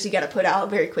fires you gotta put out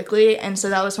very quickly, and so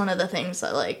that was one of the things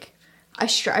that, like, I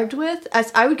strived with.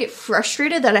 As I would get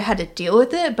frustrated that I had to deal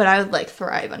with it, but I would, like,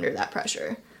 thrive under that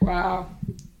pressure. Wow.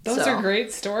 Those are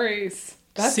great stories.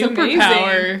 That's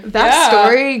superpower. Amazing. That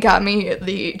story got me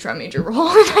the drum major role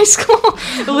in high school.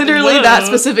 Literally that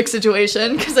specific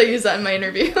situation, because I used that in my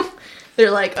interview. They're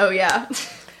like, oh yeah.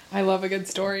 I love a good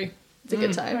story. It's a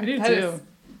good time. I do too.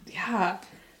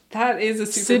 That is a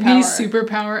superpower. Sydney's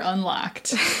superpower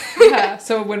unlocked. Yeah.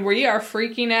 So when we are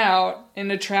freaking out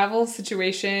in a travel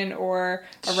situation or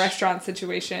a restaurant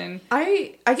situation,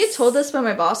 I get told this by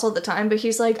my boss all the time, but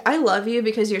he's like, I love you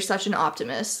because you're such an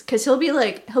optimist. Because he'll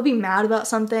be mad about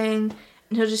something,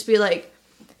 and he'll just be, like,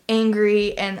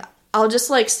 angry, and I'll just,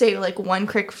 like, say, like, one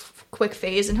quick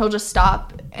phase, and he'll just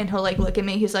stop, and he'll, like, look at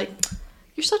me. He's like,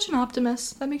 you're such an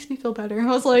optimist. That makes me feel better. I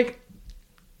was like,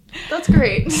 that's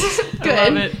great. Good. I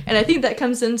love it. And I think that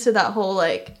comes into that whole,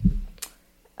 like,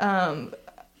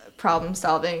 problem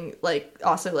solving, like,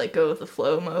 also, like, go with the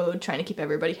flow mode, trying to keep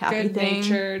everybody happy thing.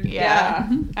 Good-natured. Yeah.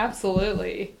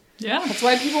 Absolutely. Yeah. That's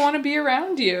why people want to be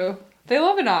around you. They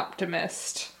love an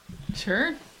optimist.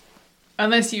 Sure.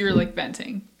 Unless you're, like,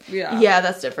 venting. Yeah. Yeah,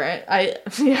 that's different.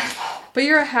 But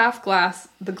you're a half glass.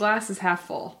 The glass is half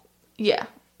full. Yeah.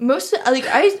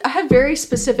 I have very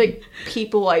specific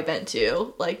people I vent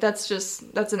to. Like, that's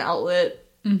an outlet.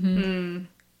 Mm-hmm.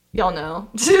 Y'all know.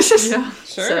 Yeah, sure.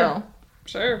 So.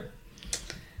 Sure.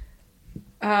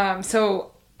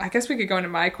 So I guess we could go into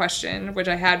my question, which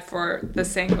I had for the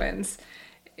sanguines.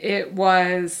 It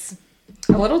was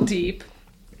a little deep.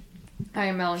 I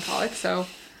am melancholic, so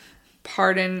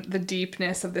pardon the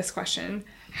deepness of this question.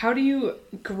 How do you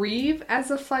grieve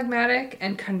as a phlegmatic?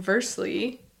 And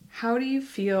conversely, how do you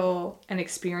feel and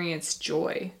experience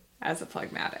joy as a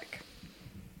phlegmatic?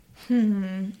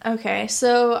 Okay,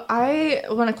 so I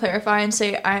want to clarify and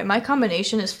say my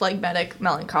combination is phlegmatic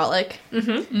melancholic.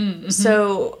 Mm-hmm. Mm-hmm.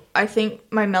 So I think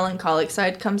my melancholic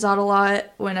side comes out a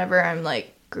lot whenever I'm,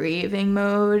 like, grieving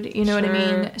mode. You know what I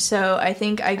mean? So I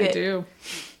think I do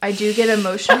get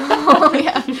emotional.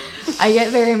 Yeah, I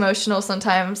get very emotional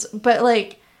sometimes, but,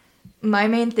 like, my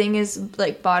main thing is,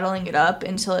 like, bottling it up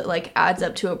until it, like, adds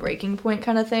up to a breaking point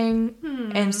kind of thing.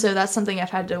 And so that's something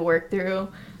I've had to work through,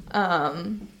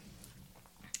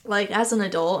 like, as an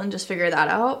adult, and just figure that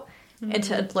out. and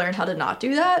to learn how to not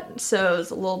do that. So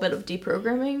it's a little bit of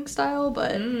deprogramming style,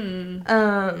 but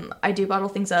I do bottle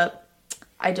things up.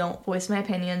 I don't voice my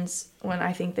opinions when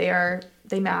I think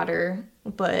they matter,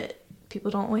 but people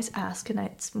don't always ask, and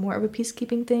it's more of a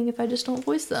peacekeeping thing if I just don't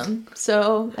voice them.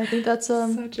 So I think that's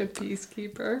such a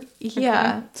peacekeeper.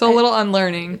 Yeah. So a little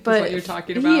unlearning is what you're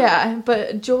talking about. Yeah,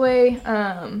 but joy,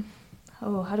 how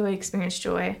do I experience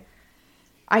joy?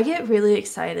 I get really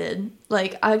excited.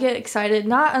 Like, I get excited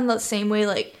not in the same way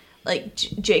like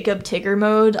Jacob Tigger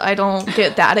mode. I don't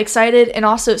get that excited. And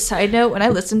also, side note, when I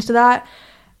listened to that,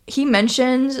 he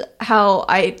mentioned how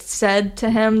I said to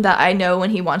him that I know when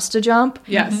he wants to jump.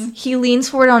 Yes. He leans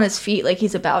forward on his feet like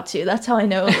he's about to. That's how I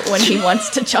know when he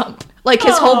wants to jump. Like,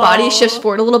 his whole body shifts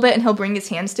forward a little bit, and he'll bring his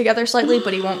hands together slightly,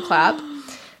 but he won't clap.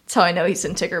 That's how I know he's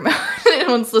in Tigger mode and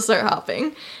wants to start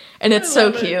hopping. And it's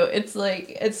so cute. It's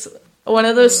like, it's one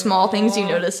of those small things you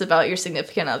notice about your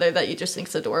significant other that you just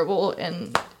think's adorable.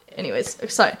 And anyways,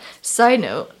 side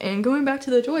note, and going back to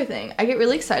the joy thing, I get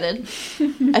really excited.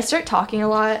 I start talking a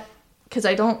lot because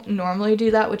I don't normally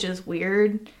do that, which is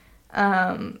weird.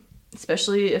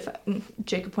 Especially if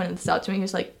Jacob pointed this out to me. He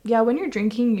was like, yeah, when you're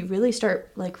drinking, you really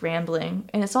start like rambling,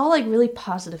 and it's all like really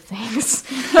positive things.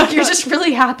 Like, you're just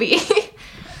really happy.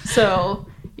 So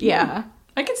yeah,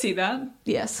 I can see that.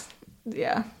 yes,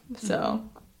 yeah. So,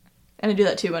 and I do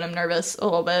that too when I'm nervous a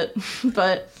little bit,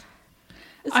 but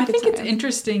I think it's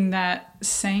interesting that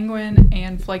sanguine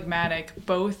and phlegmatic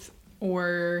both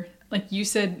were, like you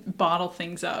said, bottle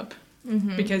things up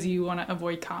because you want to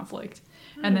avoid conflict.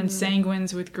 And then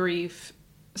sanguines with grief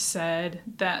said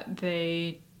that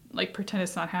they like pretend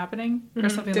it's not happening or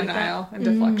something like that. Denial and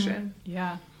deflection.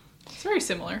 Yeah. It's very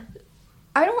similar.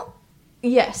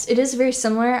 Yes, it is very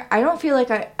similar. I don't feel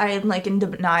like I'm like in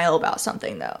denial about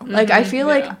something though. Like, I feel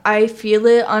like I feel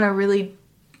it on a really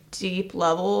deep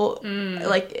level.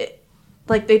 Like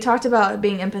they talked about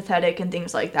being empathetic and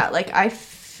things like that. Like, I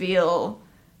feel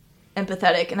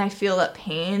empathetic and I feel that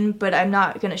pain, but I'm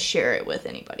not going to share it with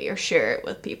anybody or share it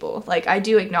with people. Like, I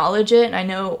do acknowledge it and I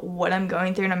know what I'm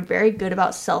going through, and I'm very good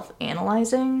about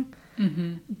self-analyzing.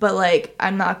 But like,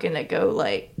 I'm not going to go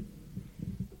like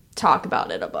talk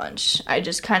about it a bunch. I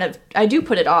just I do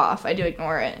put it off. I do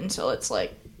ignore it until it's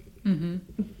like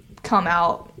come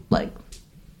out like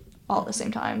all at the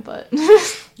same time, but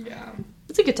Yeah.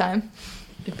 it's a good time.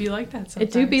 It'd be like that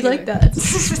sometimes. It do be like that.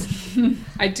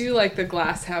 I do like the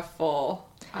glass half full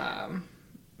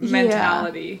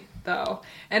mentality, though.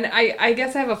 And I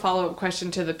guess I have a follow-up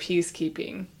question to the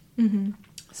peacekeeping.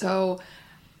 So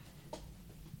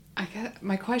I guess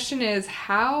my question is,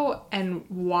 how and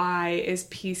why is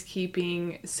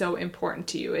peacekeeping so important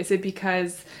to you? Is it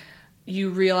because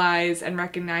you realize and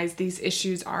recognize these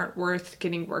issues aren't worth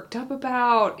getting worked up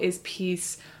about? Is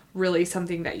peace really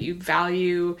something that you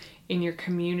value in your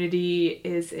community?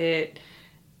 Is it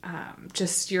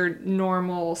just your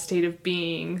normal state of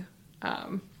being?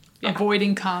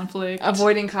 Avoiding conflict. What's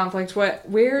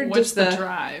the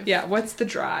drive? Yeah, what's the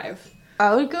drive?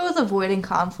 I would go with avoiding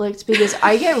conflict because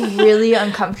I get really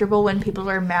uncomfortable when people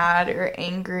are mad or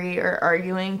angry or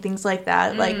arguing, things like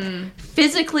that. Like,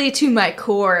 physically to my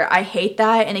core, I hate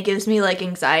that, and it gives me like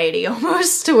anxiety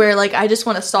almost, to where like I just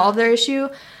want to solve their issue.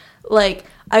 Like,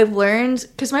 I've learned,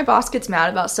 because my boss gets mad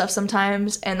about stuff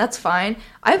sometimes, and that's fine.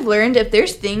 I've learned if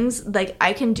there's things like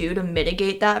I can do to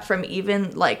mitigate that from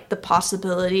even like the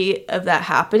possibility of that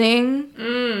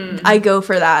happening, I go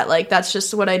for that. Like, that's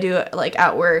just what I do like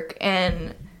at work.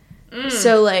 And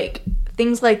so like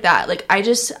things like that, like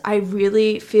I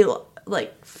really feel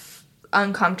like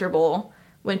uncomfortable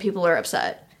when people are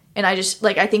upset. And I just,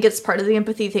 like, I think it's part of the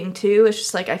empathy thing, too. It's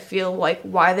just, like, I feel, like,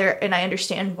 and I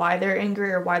understand why they're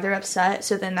angry or why they're upset.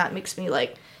 So then that makes me,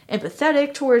 like,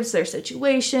 empathetic towards their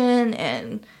situation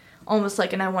and almost,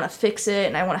 like, and I want to fix it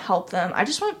and I want to help them. I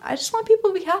just want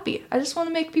people to be happy. I just want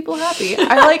to make people happy.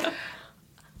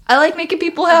 I like making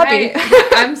people happy.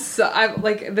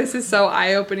 This is so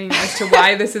eye-opening as to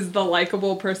why this is the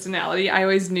likable personality. I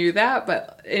always knew that,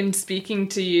 but in speaking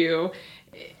to you,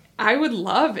 I would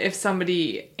love if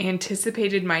somebody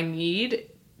anticipated my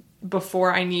need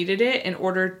before I needed it in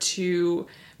order to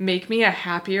make me a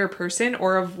happier person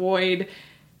or avoid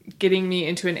getting me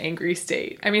into an angry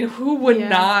state. I mean, who would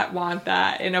not want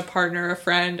that in a partner, a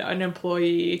friend, an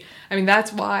employee? I mean,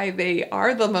 that's why they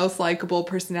are the most likable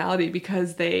personality,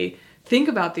 because they think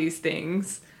about these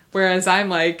things, whereas I'm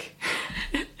like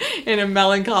in a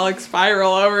melancholic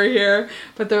spiral over here.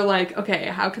 But they're like, okay,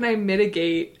 how can I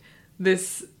mitigate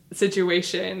this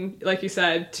situation, like you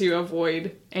said, to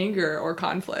avoid anger or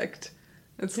conflict?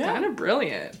 It's kind of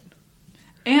brilliant.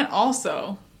 And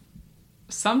also,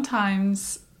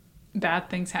 sometimes bad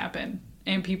things happen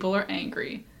and people are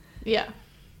angry. Yeah.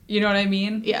 You know what I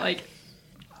mean? Yeah. Like,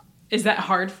 is that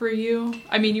hard for you?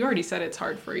 I mean, you already said it's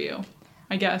hard for you,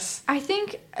 I guess. I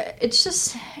think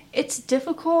it's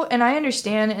difficult, and I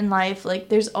understand in life, like,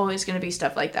 there's always going to be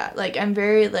stuff like that. Like, I'm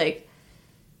very, like,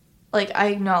 I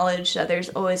acknowledge that there's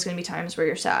always going to be times where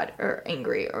you're sad or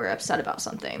angry or upset about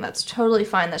something. That's totally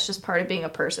fine. That's just part of being a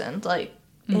person. Like,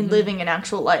 in living an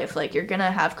actual life, like, you're going to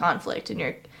have conflict,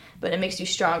 but it makes you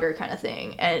stronger kind of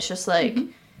thing. And it's just, like,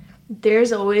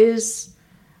 there's always,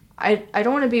 I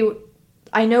don't want to be,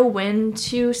 I know when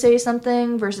to say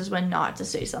something versus when not to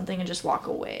say something and just walk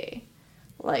away.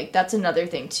 Like, that's another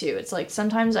thing, too. It's, like,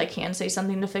 sometimes I can say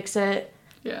something to fix it.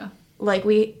 Yeah. Like,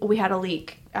 we had a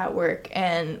leak at work,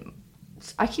 and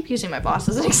I keep using my boss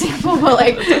as an example, but,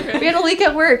 like, okay. We had a leak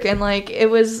at work, and, like, it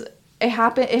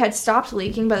had stopped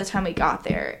leaking by the time we got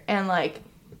there, and, like,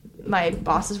 my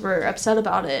bosses were upset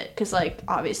about it, because, like,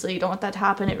 obviously you don't want that to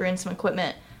happen, it ruins some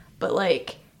equipment, but,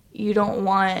 like, you don't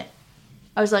want,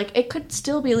 I was like, it could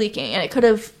still be leaking, and it could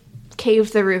have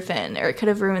caved the roof in, or it could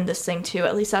have ruined this thing too,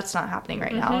 at least that's not happening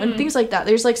right now, and things like that.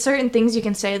 There's, like, certain things you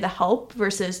can say to help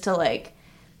versus to, like,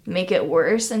 make it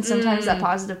worse, and sometimes that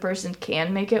positive person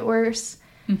can make it worse.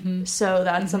 So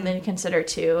that's something to consider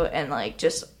too, and, like,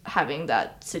 just having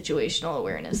that situational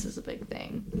awareness is a big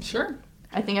thing. Sure.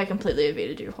 I think I completely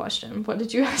evaded your question. What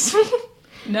did you ask me?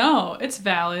 No, it's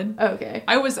valid. Okay.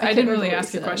 I didn't really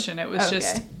ask a question. It was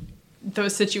just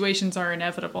those situations are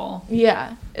inevitable.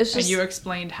 Yeah. It's just, and you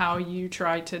explained how you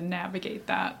try to navigate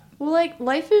that. Well, like,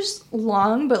 life is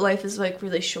long, but life is, like,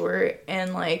 really short,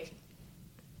 and, like,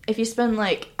 if you spend,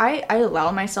 like, I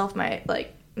allow myself my,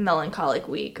 like, melancholic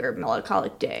week or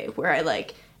melancholic day where I,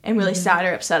 like, am really sad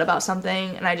or upset about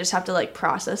something, and I just have to, like,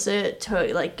 process it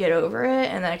to, like, get over it,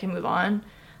 and then I can move on.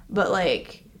 But,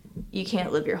 like, you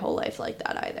can't live your whole life like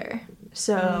that either.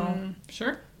 So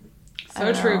sure.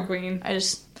 So true, Queen.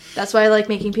 That's why I like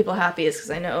making people happy, is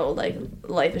because I know, like,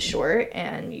 life is short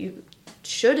and you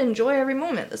should enjoy every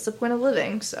moment. That's the point of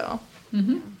living. So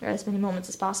try as many moments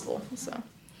as possible. So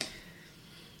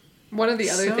one of the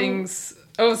other things.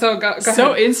 Oh, so go ahead.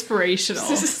 So inspirational.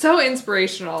 So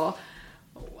inspirational.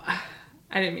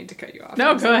 I didn't mean to cut you off.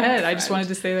 No, go ahead. I just wanted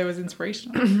to say that was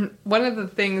inspirational. One of the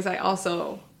things I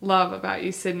also love about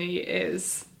you, Sydney,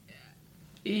 is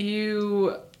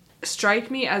you strike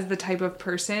me as the type of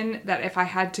person that if I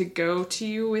had to go to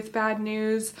you with bad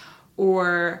news,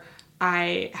 or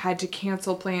I had to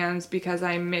cancel plans because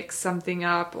I mixed something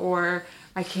up, or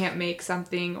I can't make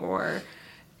something, or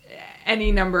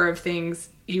any number of things,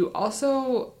 you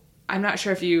also, I'm not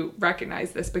sure if you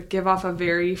recognize this, but give off a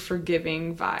very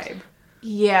forgiving vibe.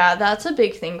 Yeah, that's a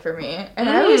big thing for me. And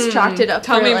I always chalked it up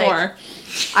Tell me more.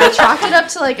 I chalked it up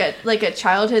to, like a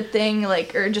childhood thing,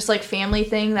 like, or just, like, family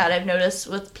thing that I've noticed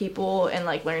with people and,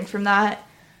 like, learned from that.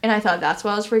 And I thought that's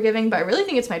why I was forgiving, but I really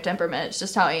think it's my temperament. It's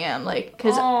just how I am. Like,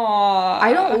 because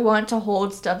I don't want to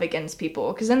hold stuff against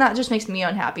people, because then that just makes me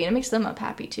unhappy, and it makes them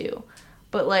unhappy too.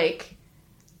 But, like,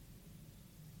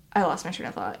 I lost my train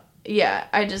of thought. Yeah,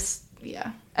 I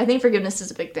think forgiveness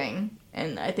is a big thing,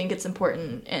 and I think it's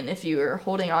important, and if you're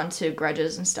holding on to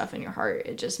grudges and stuff in your heart,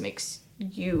 it just makes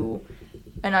you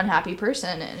an unhappy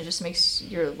person, and it just makes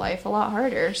your life a lot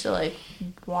harder. So, like,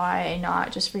 why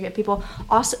not just forgive people?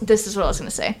 Also, this is what I was going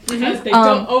to say. Because they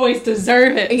don't always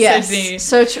deserve it, yes, Sydney.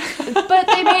 So true. But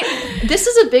this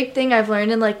is a big thing I've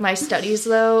learned in, like, my studies,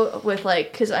 though, with,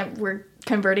 like, because we're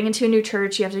converting into a new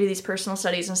church, you have to do these personal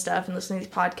studies and stuff, and listen to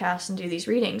these podcasts and do these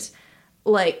readings.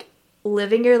 Like,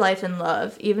 living your life in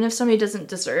love, even if somebody doesn't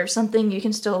deserve something, you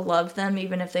can still love them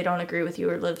even if they don't agree with you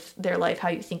or live their life how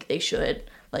you think they should.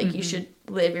 Like, you should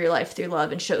live your life through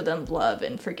love and show them love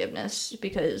and forgiveness,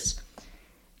 because,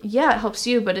 yeah, it helps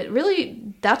you, but it really,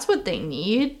 that's what they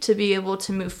need to be able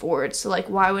to move forward. So, like,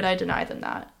 why would I deny them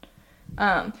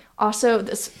that? Also,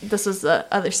 this is the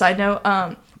other side note,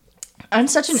 I'm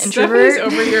such an introvert.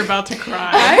 Stephanie's over here about to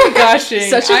cry. I'm gushing.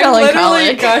 Such a I'm literally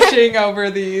melancholic. gushing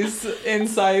over these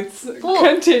insights. Well,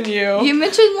 Continue. You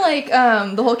mentioned, like,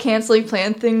 the whole canceling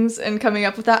plan things and coming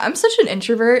up with that. I'm such an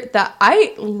introvert that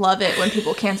I love it when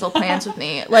people cancel plans with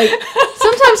me. Like,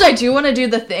 sometimes I do want to do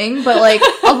the thing, but, like,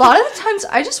 a lot of the times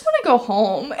I just want to go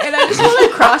home and I just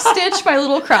want to cross-stitch my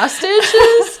little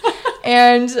cross-stitches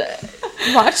and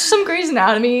watch some Grey's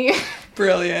Anatomy.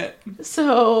 Brilliant.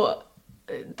 So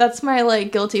that's my,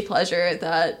 like, guilty pleasure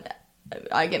that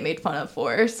I get made fun of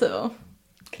for, so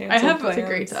Cancel it's a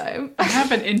great time. I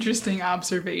have an interesting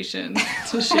observation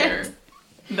to share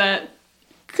that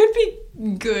could be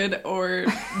good or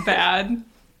bad,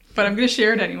 but I'm going to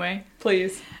share it anyway.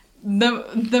 Please.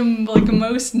 the like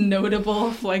most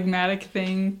notable phlegmatic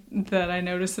thing that I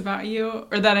noticed about you,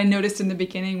 or that I noticed in the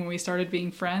beginning when we started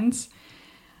being friends,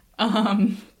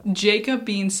 Jacob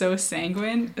being so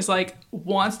sanguine is like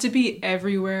wants to be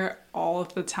everywhere all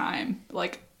of the time,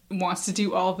 like wants to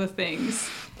do all the things.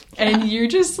 Yeah. And you're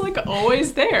just like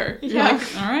always there. You're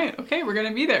like, all right, okay, we're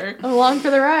gonna be there. Along for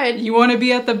the ride. You want to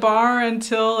be at the bar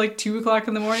until like 2:00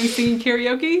 in the morning singing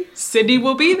karaoke? Sydney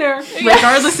will be there,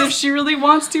 regardless if she really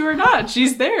wants to or not.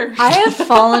 She's there. I have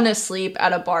fallen asleep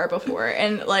at a bar before,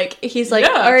 and like he's like,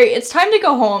 all right, it's time to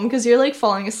go home because you're like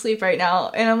falling asleep right now,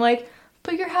 and I'm like,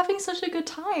 but you're having such a good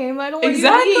time. I don't want you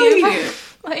to leave.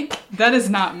 Like, that is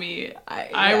not me.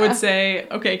 I would say,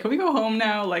 okay, can we go home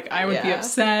now? Like, I would be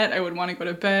upset. I would want to go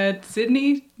to bed.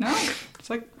 Sydney, no.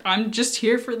 It's like, I'm just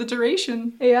here for the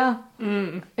duration. Yeah.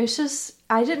 It's just,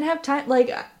 I didn't have time. Like,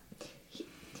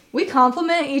 we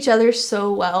complement each other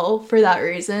so well for that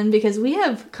reason because we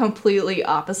have completely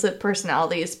opposite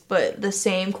personalities, but the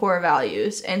same core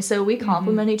values. And so we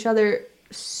complement each other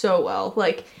so well.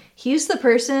 Like, he's the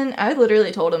person, I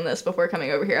literally told him this before coming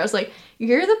over here. I was like,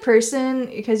 you're the person,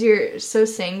 because you're so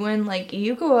sanguine, like,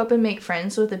 you go up and make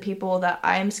friends with the people that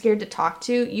I'm scared to talk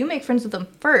to. You make friends with them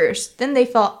first. Then they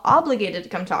felt obligated to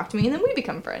come talk to me, and then we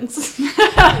become friends.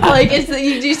 Like,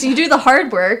 it's you do the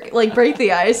hard work, like, break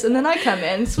the ice, and then I come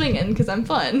in swinging because I'm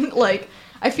fun. Like,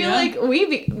 I feel like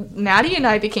Maddie and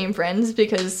I became friends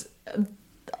because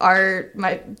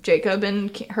Jacob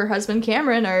and her husband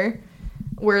Cameron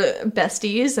were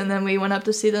besties, and then we went up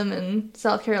to see them in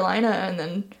South Carolina, and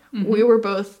then we were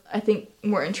both, I think,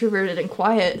 more introverted and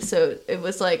quiet, so it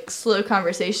was like slow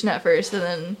conversation at first, and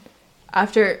then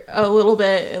after a little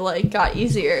bit it like got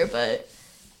easier. But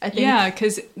I think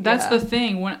because that's the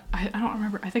thing. When I don't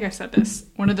remember, I think I said this,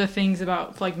 one of the things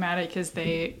about phlegmatic is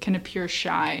they can appear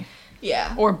shy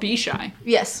or be shy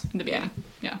in the beginning.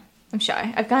 I'm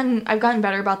shy. I've gotten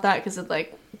better about that because of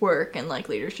like work and like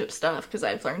leadership stuff, because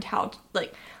I've learned how to,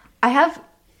 like, I have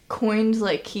coined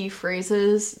like key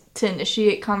phrases to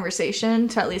initiate conversation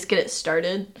to at least get it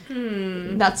started.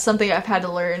 That's something I've had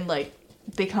to learn, like,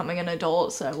 becoming an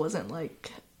adult, so I wasn't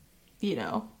like, you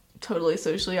know, totally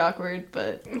socially awkward.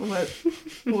 But what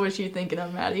was you thinking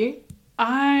of, Maddie?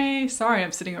 I'm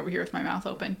sitting over here with my mouth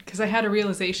open because I had a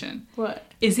realization. What?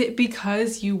 Is it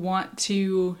because you want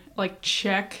to like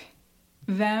check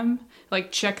them,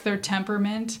 like check their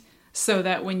temperament, so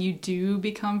that when you do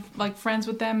become like friends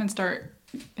with them and start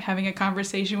having a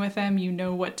conversation with them, you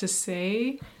know what to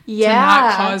say to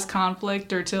not cause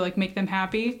conflict or to like make them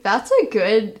happy? That's a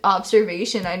good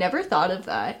observation. I never thought of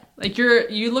that. Like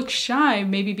you look shy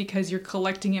maybe because you're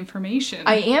collecting information.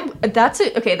 I am. That's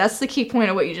it. Okay, that's the key point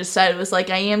of what you just said, was like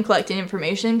I am collecting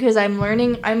information because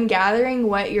I'm gathering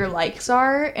what your likes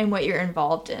are and what you're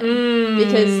involved in.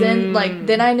 Because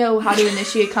then I know how to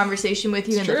initiate conversation with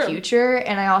you in the future,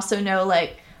 and I also know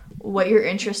like what your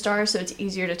interests are, so it's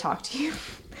easier to talk to you.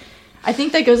 I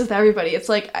think that goes with everybody. It's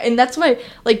like, and that's why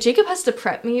like Jacob has to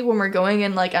prep me when we're going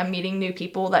and like I'm meeting new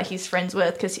people that he's friends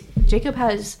with, because Jacob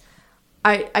has,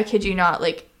 I kid you not,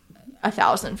 like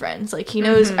 1,000 friends. Like he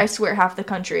knows, I swear, half the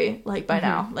country, like by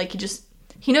now. Like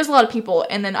he knows a lot of people,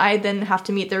 and then I have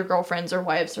to meet their girlfriends or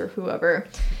wives or whoever.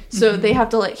 So they have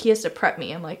to like, he has to prep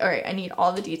me. I'm like, all right, I need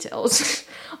all the details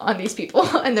on these people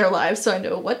and their lives, so I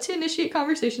know what to initiate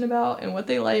conversation about and what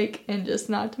they like, and just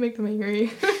not to make them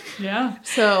angry. Yeah.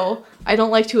 So I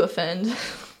don't like to offend.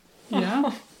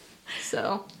 Yeah.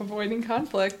 So avoiding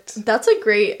conflict. That's a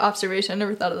great observation. I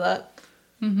never thought of that.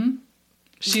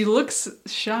 She looks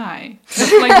shy. The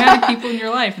phlegmatic people in your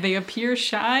life, they appear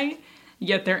shy,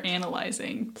 yet they're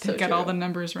analyzing. They've got all the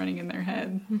numbers running in their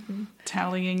head,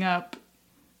 tallying up.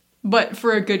 But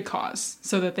for a good cause,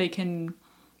 so that they can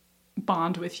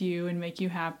bond with you and make you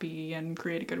happy and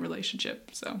create a good relationship.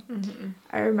 So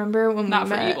I remember when we met. Not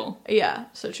for evil. Yeah,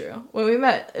 so true. When we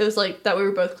met, it was like that we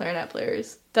were both clarinet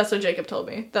players. That's what Jacob told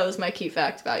me. That was my key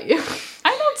fact about you.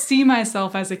 I don't see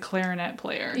myself as a clarinet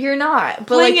player. You're not. But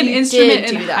playing like, an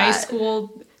instrument in high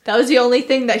school. That was the only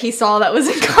thing that he saw that was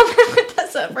in common with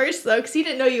us at first, though, because he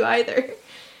didn't know you either.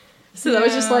 So that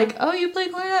was just like, oh, you play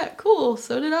clarinet? Cool,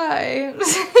 so did I.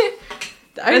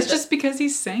 That's just because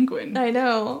he's sanguine. I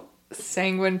know.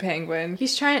 Sanguine penguin.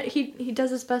 He's trying, he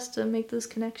does his best to make those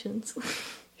connections.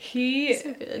 He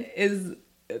is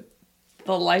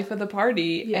the life of the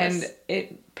party, and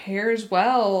it pairs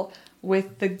well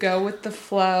with the go with the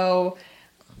flow,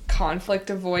 conflict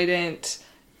avoidant,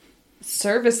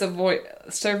 service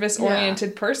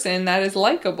oriented person that is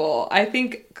likable. I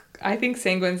think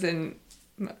sanguines and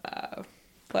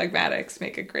phlegmatics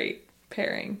make a great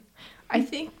pairing. I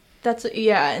think that's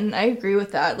and I agree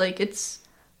with that. Like it's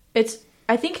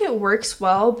I think it works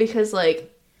well because,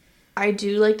 like, I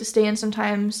do like to stay in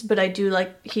sometimes, but I do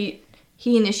like, he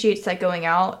initiates that going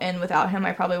out, and without him,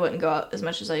 I probably wouldn't go out as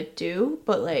much as I do,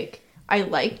 but, like, I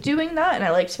like doing that, and I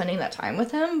like spending that time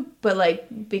with him, but, like,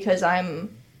 because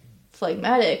I'm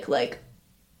phlegmatic, like,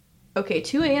 okay,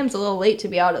 2 a.m.'s a little late to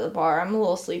be out at the bar, I'm a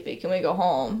little sleepy, can we go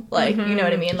home? Like, you know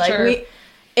what I mean? Like, sure.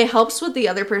 It helps with the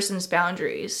other person's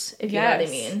boundaries, if you know what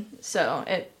I mean. So,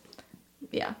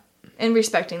 yeah. And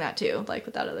respecting that, too, like,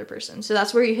 with that other person. So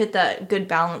that's where you hit that good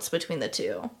balance between the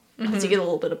two. Because you get a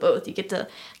little bit of both. You get to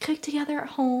cook together at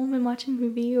home and watch a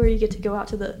movie, or you get to go out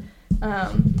to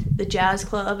the jazz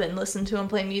club and listen to him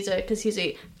play music, because he's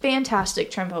a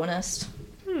fantastic trombonist.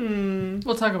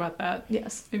 We'll talk about that.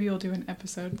 Yes. Maybe we'll do an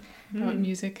episode about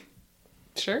music.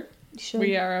 Sure. You should.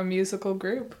 We are a musical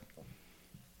group.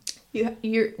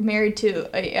 You're married to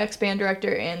a ex-band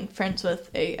director and friends with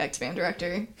a ex-band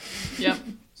director. Yep.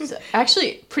 So,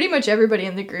 actually, pretty much everybody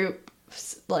in the group,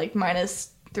 like,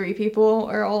 minus 3 people,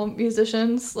 are all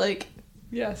musicians. Like,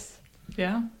 Yes.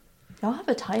 Yeah. y'all have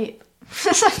a type.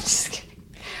 I'm just kidding.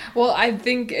 Well, I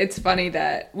think it's funny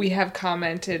that we have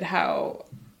commented how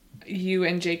you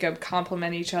and Jacob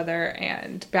complement each other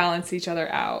and balance each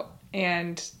other out.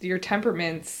 And your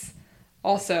temperaments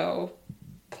also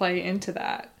play into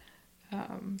that.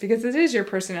 Because it is your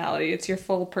personality. It's your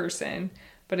full person.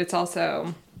 But it's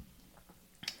also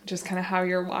just kind of how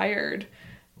you're wired.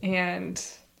 And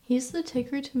He's the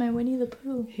Tigger to my Winnie the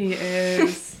Pooh. he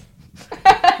is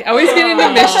always getting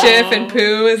into mischief, and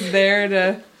Pooh is there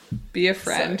to be a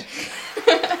friend.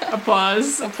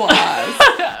 Applause. Applause.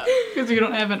 Because we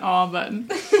don't have an awe button.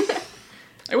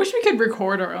 I wish we could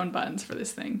record our own buttons for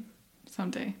this thing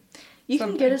someday. You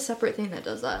can get a separate thing that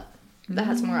does that. That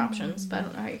has more options, but I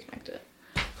don't know how you connect it.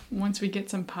 Once we get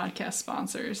some podcast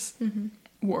sponsors,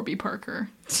 Warby Parker.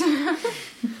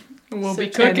 We'll be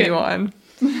Search cooking. anyone.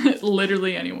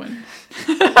 Literally anyone.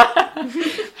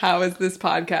 How is this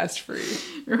podcast free?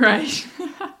 Right.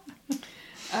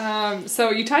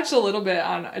 So you touched a little bit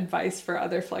on advice for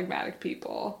other phlegmatic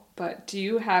people, but do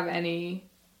you have any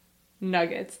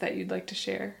nuggets that you'd like to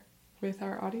share with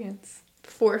our audience?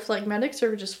 For phlegmatics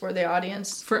or just for the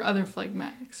audience? For other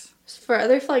phlegmatics. For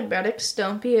other phlegmatics,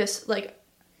 don't be as, like,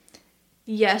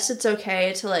 yes, it's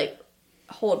okay to, like,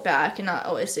 hold back and not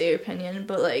always say your opinion,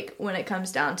 but, like, when it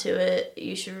comes down to it,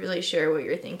 you should really share what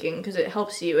you're thinking, because it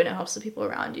helps you and it helps the people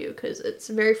around you, because it's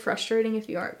very frustrating if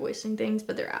you aren't voicing things,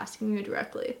 but they're asking you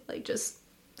directly. Like, just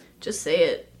say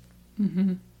it.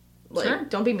 Mm-hmm. Like, Sure.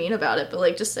 don't be mean about it, but,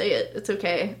 like, just say it. It's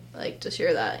okay, like, to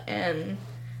share that. And,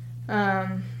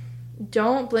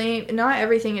 don't blame, not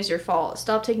everything is your fault.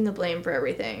 Stop taking the blame for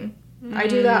everything. I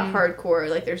do that hardcore,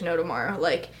 like, there's no tomorrow.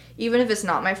 Like, even if it's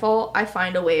not my fault, I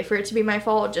find a way for it to be my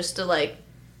fault just to, like,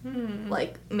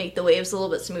 make the waves a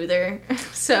little bit smoother.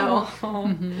 So,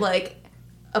 like,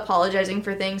 apologizing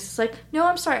for things. It's like, no,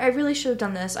 I'm sorry, I really should have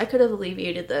done this. I could have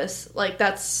alleviated this. Like,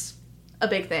 that's a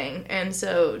big thing. And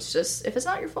so, it's just, if it's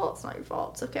not your fault, it's not your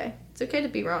fault. It's okay. It's okay to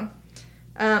be wrong.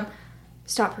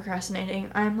 Stop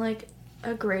procrastinating. I'm, like,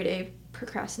 a grade A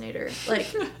procrastinator.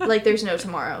 Like there's no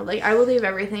tomorrow. Like, I will leave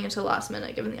everything until the last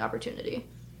minute given the opportunity.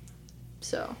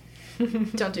 So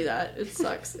don't do that. It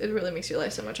sucks. It really makes your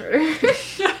life so much harder.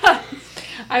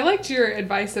 I liked your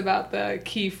advice about the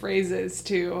key phrases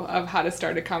too, of how to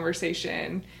start a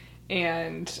conversation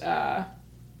and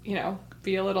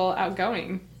be a little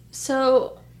outgoing.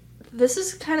 So this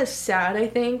is kind of sad, I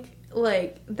think,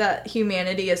 like, that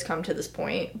humanity has come to this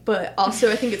point, but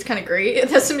also I think it's kind of great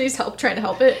that somebody's trying to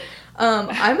help it.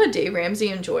 I'm a Dave Ramsey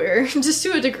enjoyer, just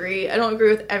to a degree. I don't agree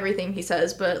with everything he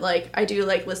says, but, like, I do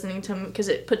like listening to him because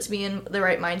it puts me in the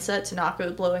right mindset to not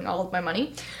go blowing all of my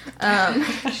money.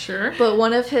 Sure. But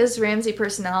one of his Ramsey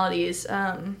personalities,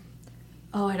 I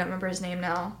don't remember his name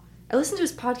now. I listen to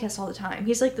his podcast all the time.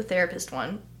 He's, like, the therapist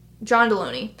one. John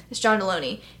Deloney. It's John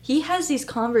Deloney. He has these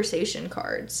conversation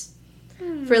cards.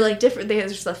 For, like, different,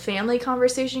 there's the family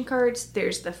conversation cards,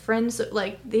 there's the friends,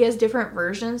 like, he has different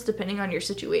versions depending on your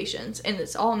situations, and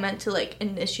it's all meant to, like,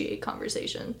 initiate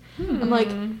conversation. I'm like,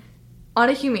 on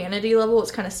a humanity level, it's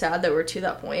kind of sad that we're to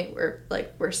that point where,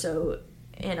 like, we're so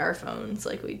in our phones,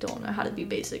 like, we don't know how to be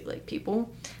basic, like,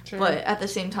 people. Sure. But at the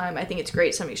same time, I think it's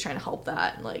great somebody's trying to help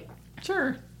that, and, like,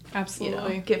 sure,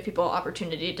 absolutely, give people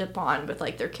opportunity to bond with,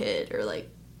 like, their kid or, like,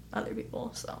 other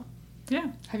people, so. Yeah.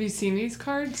 Have you seen these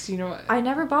cards? Do you know what? I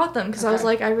never bought them because I was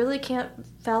like, I really can't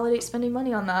validate spending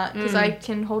money on that because I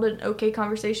can hold an okay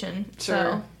conversation. Sure.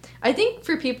 So I think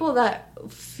for people that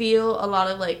feel a lot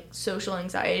of, like, social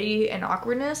anxiety and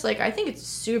awkwardness, like, I think it's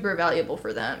super valuable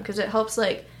for them because it helps,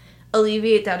 like,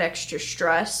 alleviate that extra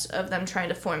stress of them trying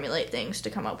to formulate things to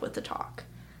come up with the talk.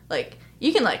 Like,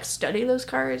 you can like study those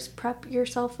cards, prep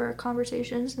yourself for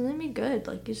conversations, and then be good.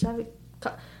 Like you just have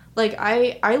like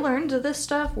I learned this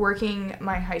stuff working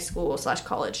my high school /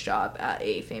 college job at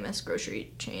a famous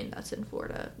grocery chain that's in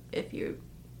Florida. If you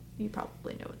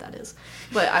probably know what that is,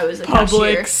 but I was a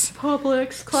cashier.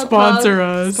 Publix, Club Sponsor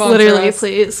Pub. us. Literally, us.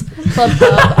 please. Club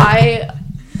Pub. I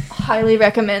highly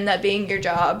recommend that being your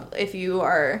job if you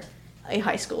are a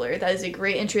high schooler. That is a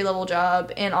great entry level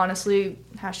job, and honestly,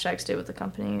 hashtag stay with the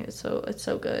company. It's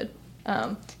so good.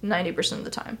 90% of the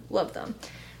time, love them.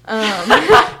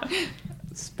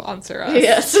 Sponsor us.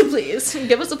 Yes, please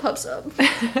give us a pub sub.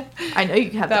 I know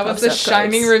you have That the was a pub sub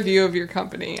shining cards. review of your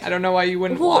company. I don't know why you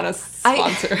wouldn't want to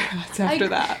sponsor us after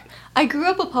that. I grew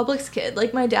up a Publix kid.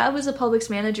 Like, my dad was a Publix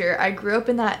manager. I grew up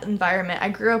in that environment. I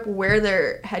grew up where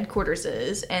their headquarters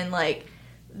is, and like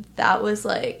that was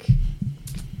like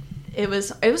it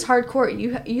was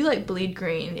hardcore. You like bleed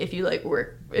green if you like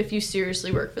work, if you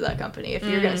seriously work for that company. If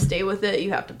you're gonna stay with it,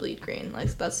 you have to bleed green.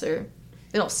 Like, that's their,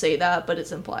 they don't say that, but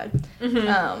it's implied.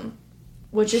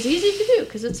 Which is easy to do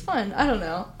because it's fun. I don't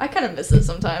know. I kind of miss it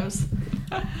sometimes.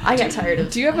 I get tired of.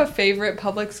 Do you have a favorite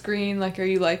Publix green? Like, are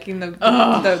you liking the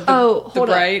hold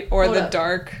bright up, or hold the up.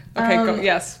 dark? Okay, go.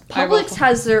 Yes. Publix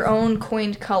has their own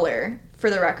coined color, for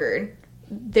the record.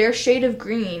 Their shade of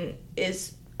green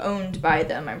is owned by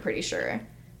them, I'm pretty sure.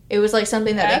 It was like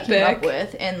something that they came up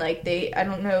with, and like I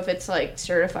don't know if it's like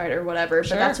certified or whatever, but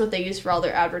that's what they use for all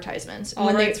their advertisements.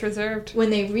 All rights reserved. When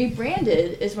they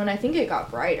rebranded is when I think it got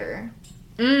brighter.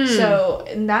 So,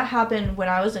 and that happened when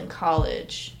I was in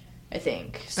college, I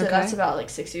think. So that's about like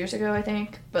 6 years ago, I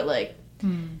think. But like,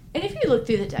 and if you look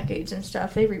through the decades and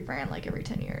stuff, they rebrand like every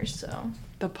 10 years, so.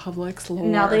 The Publix lore.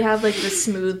 Now they have like the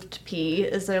smoothed P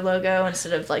as their logo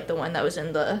instead of like the one that was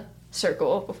in the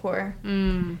circle before.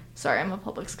 Sorry, I'm a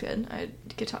Publix kid. I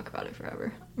could talk about it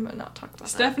forever. I'm gonna not talk about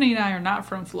Stephanie and I are not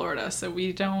from Florida, so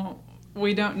we don't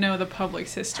know the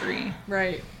Publix history.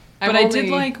 Right. But I did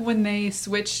like when they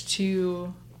switched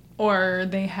to, or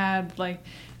they had like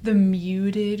the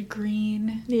muted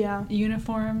green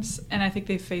uniforms, and I think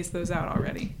they phased those out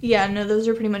already. Yeah, no, those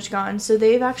are pretty much gone. So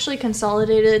they've actually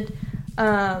consolidated,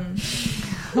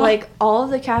 like all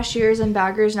of the cashiers and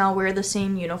baggers now wear the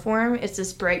same uniform. It's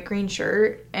this bright green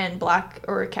shirt and black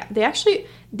or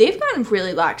they've gotten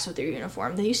really lax with their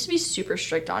uniform. They used to be super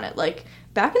strict on it. Like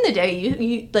back in the day,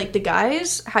 you like the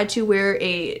guys had to wear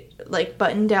a like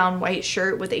button down white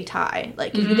shirt with a tie.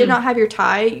 Like if you did not have your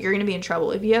tie, you're gonna be in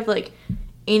trouble. If you have like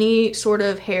any sort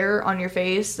of hair on your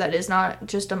face that is not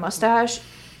just a mustache,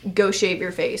 go shave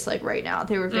your face like right now.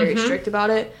 They were very strict about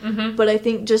it. But I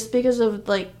think just because of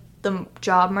like the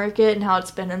job market and how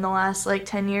it's been in the last like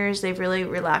 10 years, they've really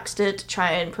relaxed it to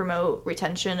try and promote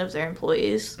retention of their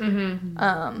employees.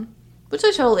 Which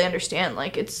I totally understand.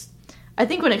 Like I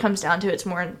think when it comes down to it, it's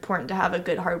more important to have a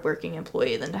good hardworking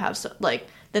employee than to have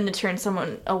than to turn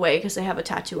someone away because they have a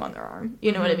tattoo on their arm.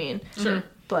 You know what I mean? Sure.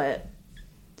 But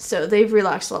so they've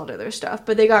relaxed a lot of their stuff,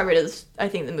 but they got rid of, I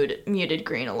think, the muted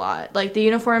green a lot. Like the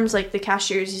uniforms, like the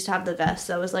cashiers used to have the vest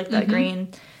that was like that green.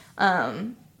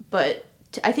 But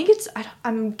I think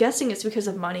I'm guessing it's because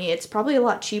of money. It's probably a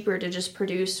lot cheaper to just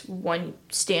produce one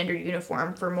standard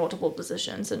uniform for multiple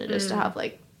positions than it is to have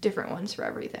like different ones for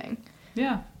everything.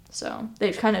 Yeah. So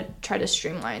they've kind of tried to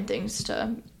streamline things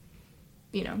to,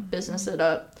 business it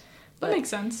up. But That makes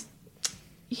sense.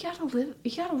 You gotta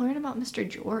learn about Mr.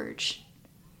 George.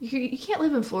 You can't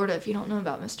live in Florida if you don't know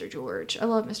about Mr. George. I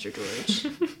love Mr. George.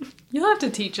 You'll have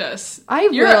to teach us.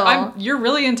 You're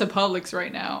really into Publix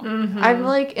right now. I'm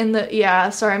like I'm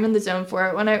in the zone for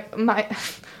it.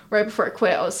 Right before I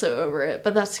quit, I was so over it.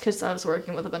 But that's because I was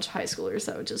working with a bunch of high schoolers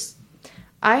that would just.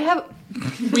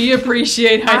 We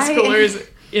appreciate high schoolers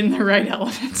in the right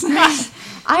elements.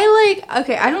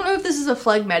 I don't know if this is a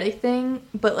phlegmatic thing,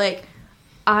 but like,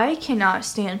 I cannot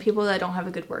stand people that don't have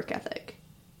a good work ethic.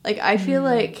 Like, I feel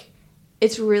like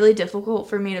it's really difficult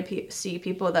for me to see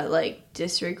people that, like,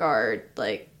 disregard,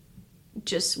 like,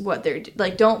 just what they're...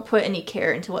 Like, don't put any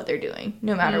care into what they're doing,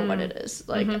 no matter what it is.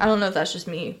 Like, I don't know if that's just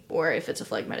me or if it's a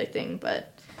phlegmatic thing,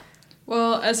 but...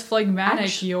 Well, as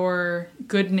phlegmatic, you're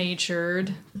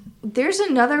good-natured. There's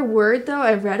another word, though,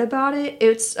 I read about it.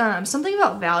 It's something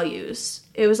about values.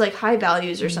 It was, like, high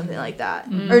values or something like that.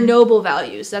 Or noble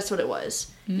values, that's what it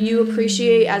was. You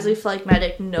appreciate, as a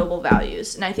phlegmatic, noble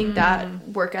values. And I think that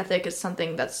work ethic is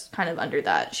something that's kind of under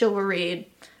that. Chivalry,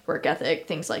 work ethic,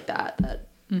 things like that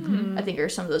I think are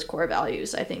some of those core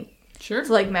values. I think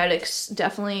phlegmatics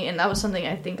definitely, and that was something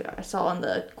I think I saw on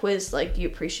the quiz, like, you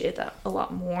appreciate that a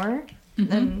lot more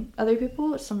than other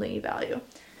people. It's something you value.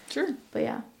 Sure. But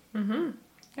yeah.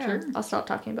 Yeah. Sure. I'll stop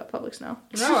talking about Publix now.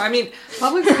 No, I mean,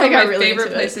 Publix is one of got my really favorite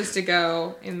into it. places to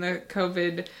go in the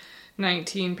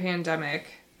COVID-19 pandemic.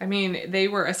 I mean, they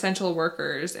were essential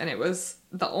workers, and it was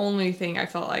the only thing I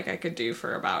felt like I could do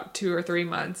for about 2 or 3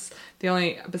 months.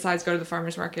 Besides go to the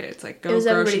farmer's market, it's like go It was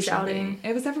grocery everybody's shopping. outing.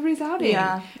 It was everybody's outing.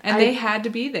 Yeah. And they had to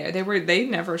be there. They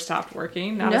never stopped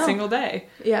working, not a No. single day.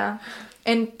 Yeah.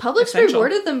 And Publix Essential.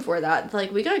 rewarded them for that.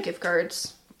 Like, we got gift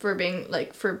cards for being,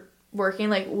 like, for working,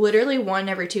 like, literally one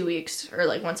every 2 weeks or,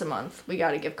 like, once a month. We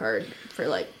got a gift card for,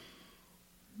 like,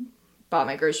 bought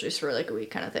my groceries for, like, a week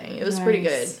kind of thing. It was pretty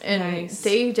good. Nice. And Nice.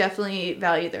 they definitely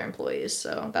value their employees,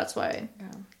 so that's why I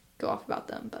go off about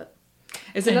them. But,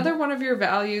 Is another one of your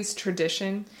values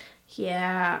tradition?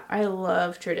 yeah, I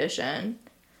love tradition.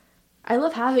 I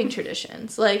love having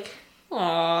traditions. Like,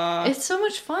 Aww. it's so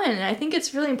much fun, and I think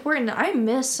it's really important. I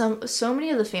miss so many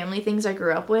of the family things I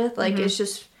grew up with. Like, it's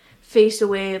just faced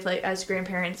away, like, as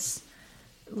grandparents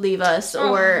leave us,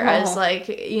 or as, like,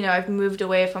 you know, I've moved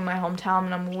away from my hometown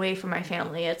and I'm away from my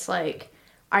family. It's like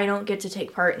I don't get to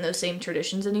take part in those same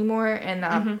traditions anymore, and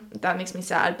that makes me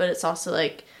sad. But it's also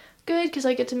like good because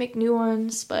I get to make new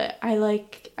ones. But I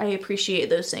appreciate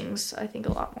those things, I think,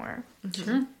 a lot more.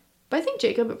 Sure. But I think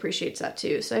Jacob appreciates that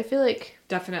too. So I feel like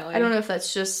Definitely. I don't know if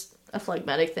that's just a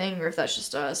phlegmatic thing or if that's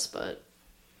just us, but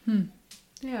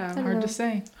Yeah. don't Hard know. to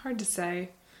say. Hard to say.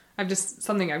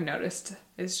 Something I've noticed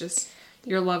is just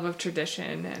your love of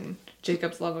tradition and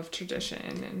Jacob's love of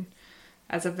tradition, and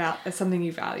as something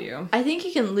you value. I think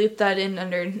you can loop that in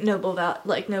under noble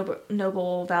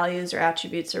values or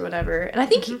attributes or whatever. And I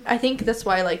think that's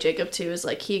why I like Jacob too, is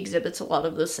like he exhibits a lot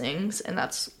of those things, and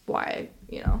that's why,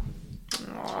 you know,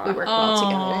 we work well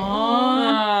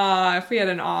Aw, if we had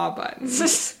an aw button.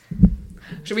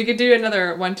 We could do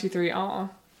another 1, 2, 3 aw.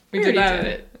 We did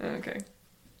already that. did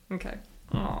Okay.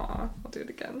 Aw, I'll do it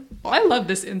again. Well, I love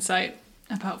this insight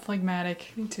about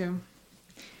Phlegmatic. Me too.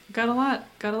 Got a lot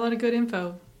of good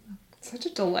info. Such a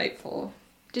delightful.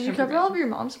 Did you cover all of your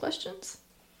mom's questions?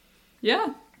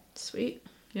 Yeah. Sweet.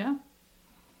 Yeah.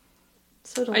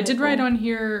 So delightful. I did write on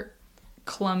here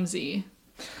clumsy.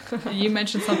 You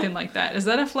mentioned something like that. Is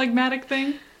that a phlegmatic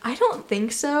thing? I don't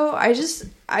think so. I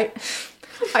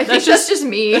think that's just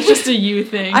me. That's just a you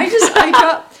thing. I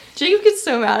drop. Jacob gets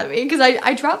so mad at me because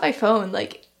I drop my phone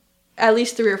like at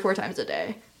least 3 or 4 times a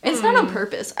day. And it's not on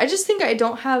purpose. I just think I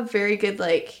don't have very good,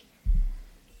 like,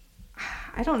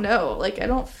 I don't know. Like, I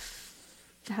don't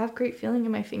have great feeling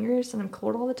in my fingers and I'm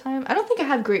cold all the time. I don't think I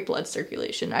have great blood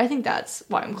circulation. I think that's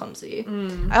why I'm clumsy.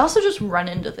 I also just run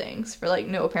into things for, like,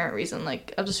 no apparent reason.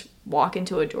 Like, I'll just walk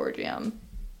into a door jam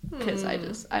because I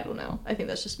don't know. I think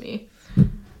that's just me.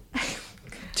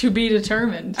 To be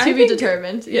determined. To be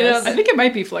determined, yes. I think it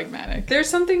might be phlegmatic. There's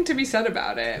something to be said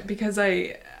about it, because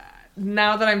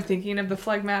now that I'm thinking of the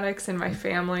phlegmatics in my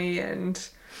family, and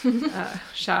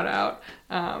shout out,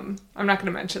 I'm not going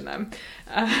to mention them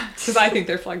because I think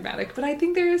they're phlegmatic, but I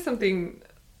think there is something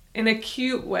in a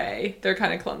cute way. They're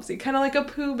kind of clumsy, kind of like a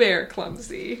Pooh Bear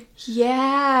clumsy.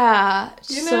 Yeah,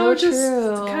 You know, so just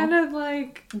true. kind of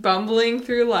like bumbling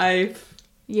through life.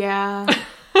 Yeah.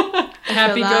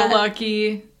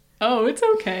 Happy-go-lucky. Oh, it's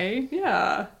okay.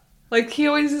 Yeah. Like, he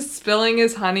always is spilling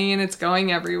his honey and it's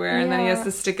going everywhere, and then he has Yeah.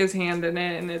 to stick his hand in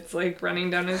it and it's, like, running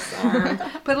down his arm.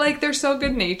 But, like, they're so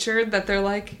good-natured that they're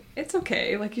like, it's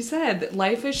okay. Like you said,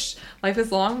 life is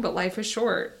long, but life is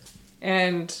short.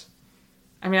 And,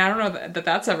 I mean, I don't know that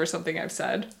that's ever something I've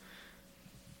said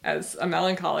as a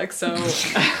melancholic, so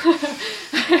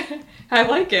I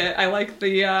like it. I like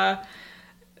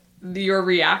your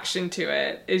reaction to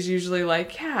it is usually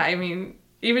like, yeah, I mean,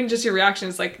 even just your reaction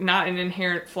is like not an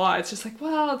inherent flaw. It's just like,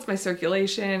 well, it's my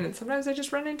circulation, and sometimes I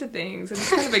just run into things, and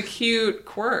it's kind of a cute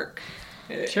quirk.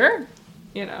 Sure.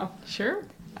 You know. Sure.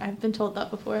 I've been told that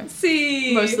before.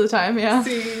 See. Most of the time, yeah.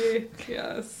 See.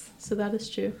 Yes. So that is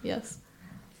true, yes.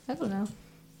 I don't know.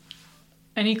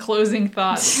 Any closing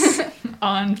thoughts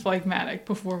on phlegmatic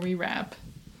before we wrap?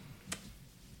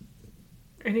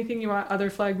 Anything you want other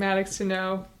phlegmatics to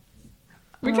know?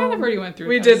 We kind of already went through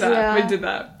We this. did that. Yeah. We did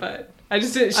that, but I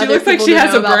just did. She Other looks like people she to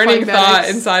has know a about burning thought phlegmatics.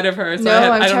 inside of her. So No, I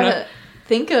I'm don't trying know. to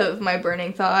think of my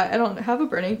burning thought. I don't have a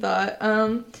burning thought.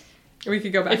 We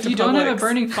could go back If to you don't have a Publix.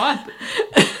 burning thought,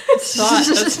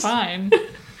 that's fine.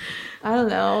 I don't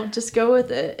know. Just go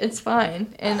with it. It's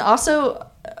fine. And also,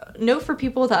 note for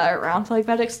people that are around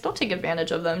phlegmatics, don't take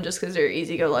advantage of them just because they're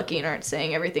easy-go-lucky and aren't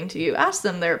saying everything to you. Ask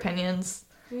them their opinions.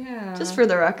 Yeah. Just for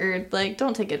the record, like,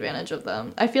 don't take advantage of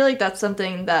them. I feel like that's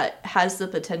something that has the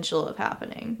potential of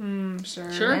happening.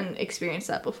 Sure. Sure. And experienced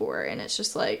that before, and it's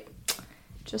just like,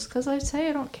 just because I say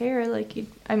I don't care, like,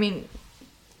 I mean,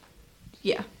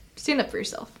 yeah, stand up for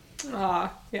yourself.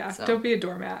 Yeah. So. Don't be a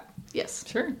doormat. Yes.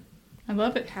 Sure. I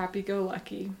love it.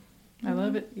 Happy-go-lucky. I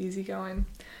love it. Easy going.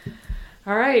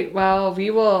 All right. Well, we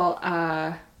will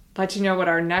let you know what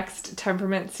our next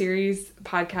Temperament series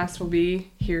podcast will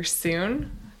be here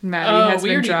soon. Maddie has we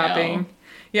been already dropping. know.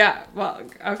 Yeah. Well,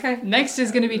 okay. Next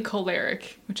is going to be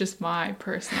choleric, which is my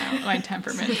my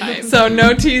temperament type. So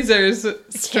no teasers,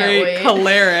 straight wait.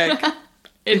 choleric.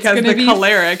 It's Because going to the be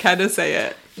choleric had to say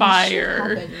it. fire.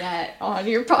 Have a net on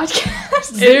your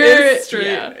podcast. It is straight.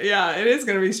 Yeah, it is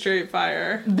going to be straight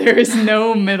fire. There is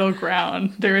no middle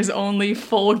ground. There is only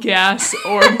full gas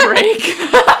or break.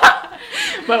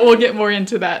 But we'll get more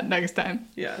into that next time.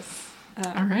 Yes.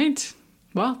 All right.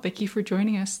 Well, thank you for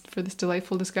joining us for this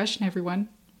delightful discussion, everyone.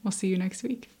 We'll see you next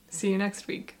week. See you next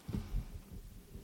week.